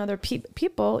themselves and other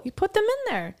people, you put them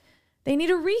in there. They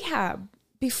need a rehab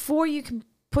before you can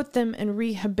put them and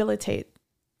rehabilitate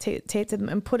them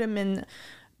and put them in.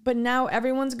 But now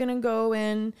everyone's going to go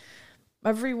in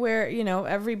everywhere,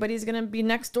 everybody's going to be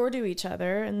next door to each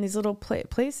other in these little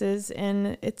places,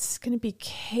 and it's going to be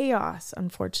chaos,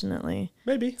 unfortunately.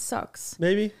 Maybe. It sucks.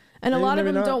 Maybe. And maybe, a lot of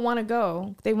them not. don't want to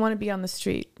go. They want to be on the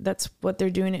street. That's what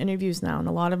they're doing in interviews now. And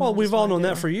a lot of them. Well, we've all known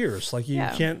that for years. Like, you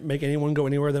can't make anyone go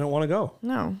anywhere they don't want to go.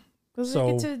 No.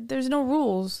 Because there's no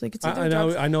rules. They could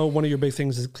I know one of your big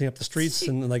things is clean up the streets.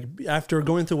 And like, after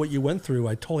going through what you went through,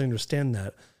 I totally understand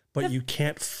that. But you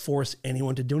can't force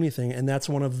anyone to do anything. And that's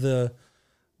one of the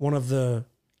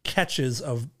catches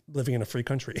of living in a free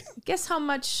country. Guess how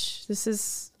much this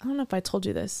is? I don't know if I told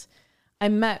you this. I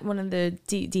met one of the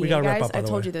DA guys. I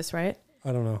told you this, right?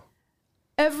 I don't know.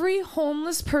 Every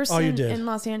homeless person in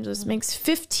Los Angeles makes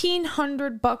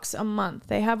 $1,500 a month.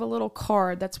 They have a little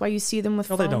card. That's why you see them with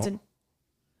phones. They don't.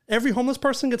 Every homeless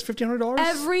person gets $1,500?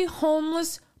 Every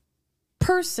homeless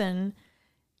person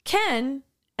can,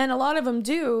 and a lot of them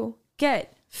do,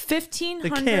 get $1,500. They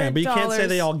can, but you can't say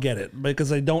they all get it because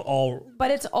they don't all.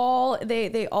 But it's all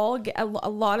they all get. A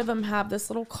lot of them have this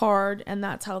little card, and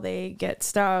that's how they get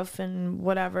stuff and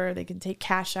whatever. They can take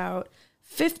cash out.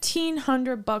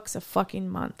 $1,500 a fucking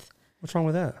month. What's wrong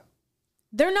with that?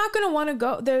 They're not going to want to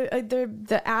go. They're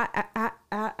the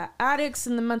addicts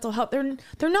and the mental health. They're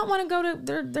not want to go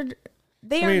to.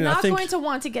 They are not going to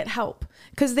want to get help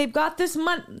because they've got this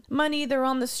money. They're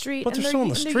on the street, but they're still on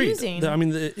the street. I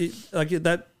mean, it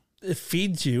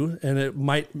feeds you, and it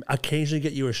might occasionally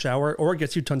get you a shower, or it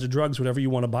gets you tons of drugs, whatever you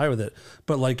want to buy with it.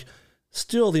 But like,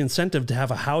 still, the incentive to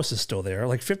have a house is still there.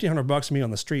 Like $1,500 to me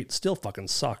on the street still fucking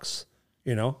sucks.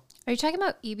 You know? Are you talking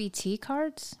about EBT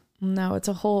cards? No, it's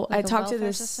a whole. Like I talked to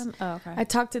this. System? Oh, okay. I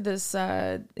talked to this.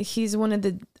 He's one of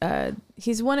the.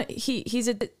 He's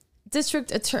a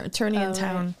district attorney in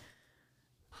town.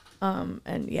 Right.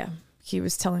 And yeah, he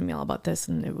was telling me all about this,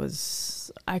 and it was.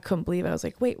 I couldn't believe it. I was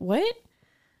like, wait, what?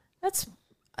 That's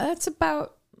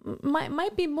about.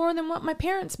 Might be more than what my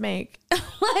parents make.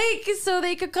 Like, so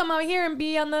they could come out here and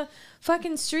be on the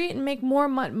fucking street and make more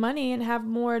money and have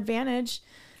more advantage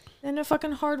than a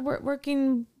fucking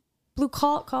hard-working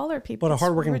blue-collar people. But a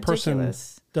hardworking person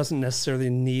doesn't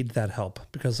necessarily need that help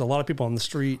because a lot of people on the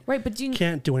street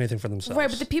can't do anything for themselves. Right,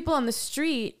 but the people on the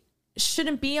street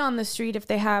shouldn't be on the street if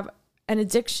they have an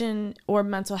addiction or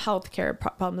mental health care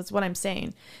problem. That's what I'm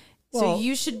saying. Well, so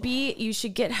you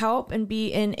should get help and be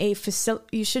in a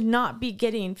facility. You should not be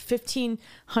getting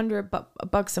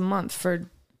 $1,500 a month for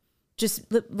just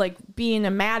like being a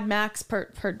Mad Max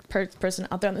person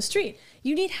out there on the street.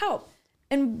 You need help,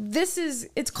 and this is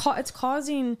it's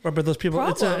causing. Right, but those people,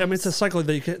 problems. It's a cycle.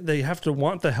 They have to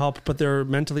want the help, but they're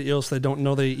mentally ill, so they don't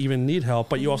know they even need help.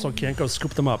 But you also can't go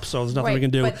scoop them up, so there's nothing we can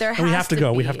do. But there and we have to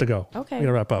go. We have to go. Okay, we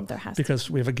gotta wrap up because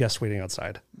we have a guest waiting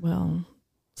outside. Well.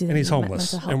 And he's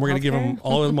homeless, and we're going to give him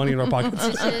all his money in our pockets.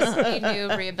 This is a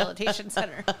new rehabilitation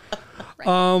center.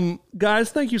 Right.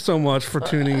 Guys, thank you so much for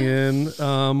tuning in.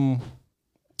 I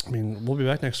mean, we'll be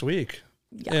back next week.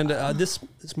 Yeah. And this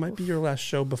might be your last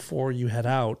show before you head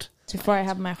out. Before I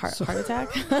have my heart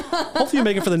attack. Hopefully you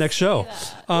make it for the next show.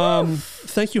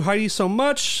 Thank you, Heidi, so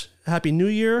much. Happy New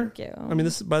Year. Thank you. I mean,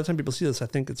 by the time people see this, I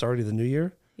think it's already the new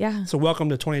year. Yeah. So welcome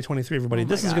to 2023, everybody.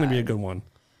 This is going to be a good one.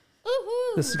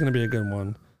 Woo-hoo. This is going to be a good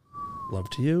one. Love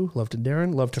to you. Love to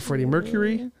Darren. Love to Freddie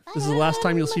Mercury. This is the last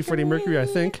time you'll see Freddie Mercury, I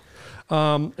think.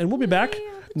 And we'll be back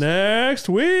next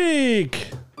week.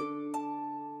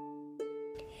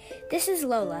 This is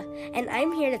Lola, and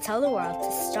I'm here to tell the world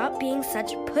to stop being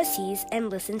such pussies and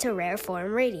listen to Rare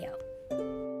Form Radio.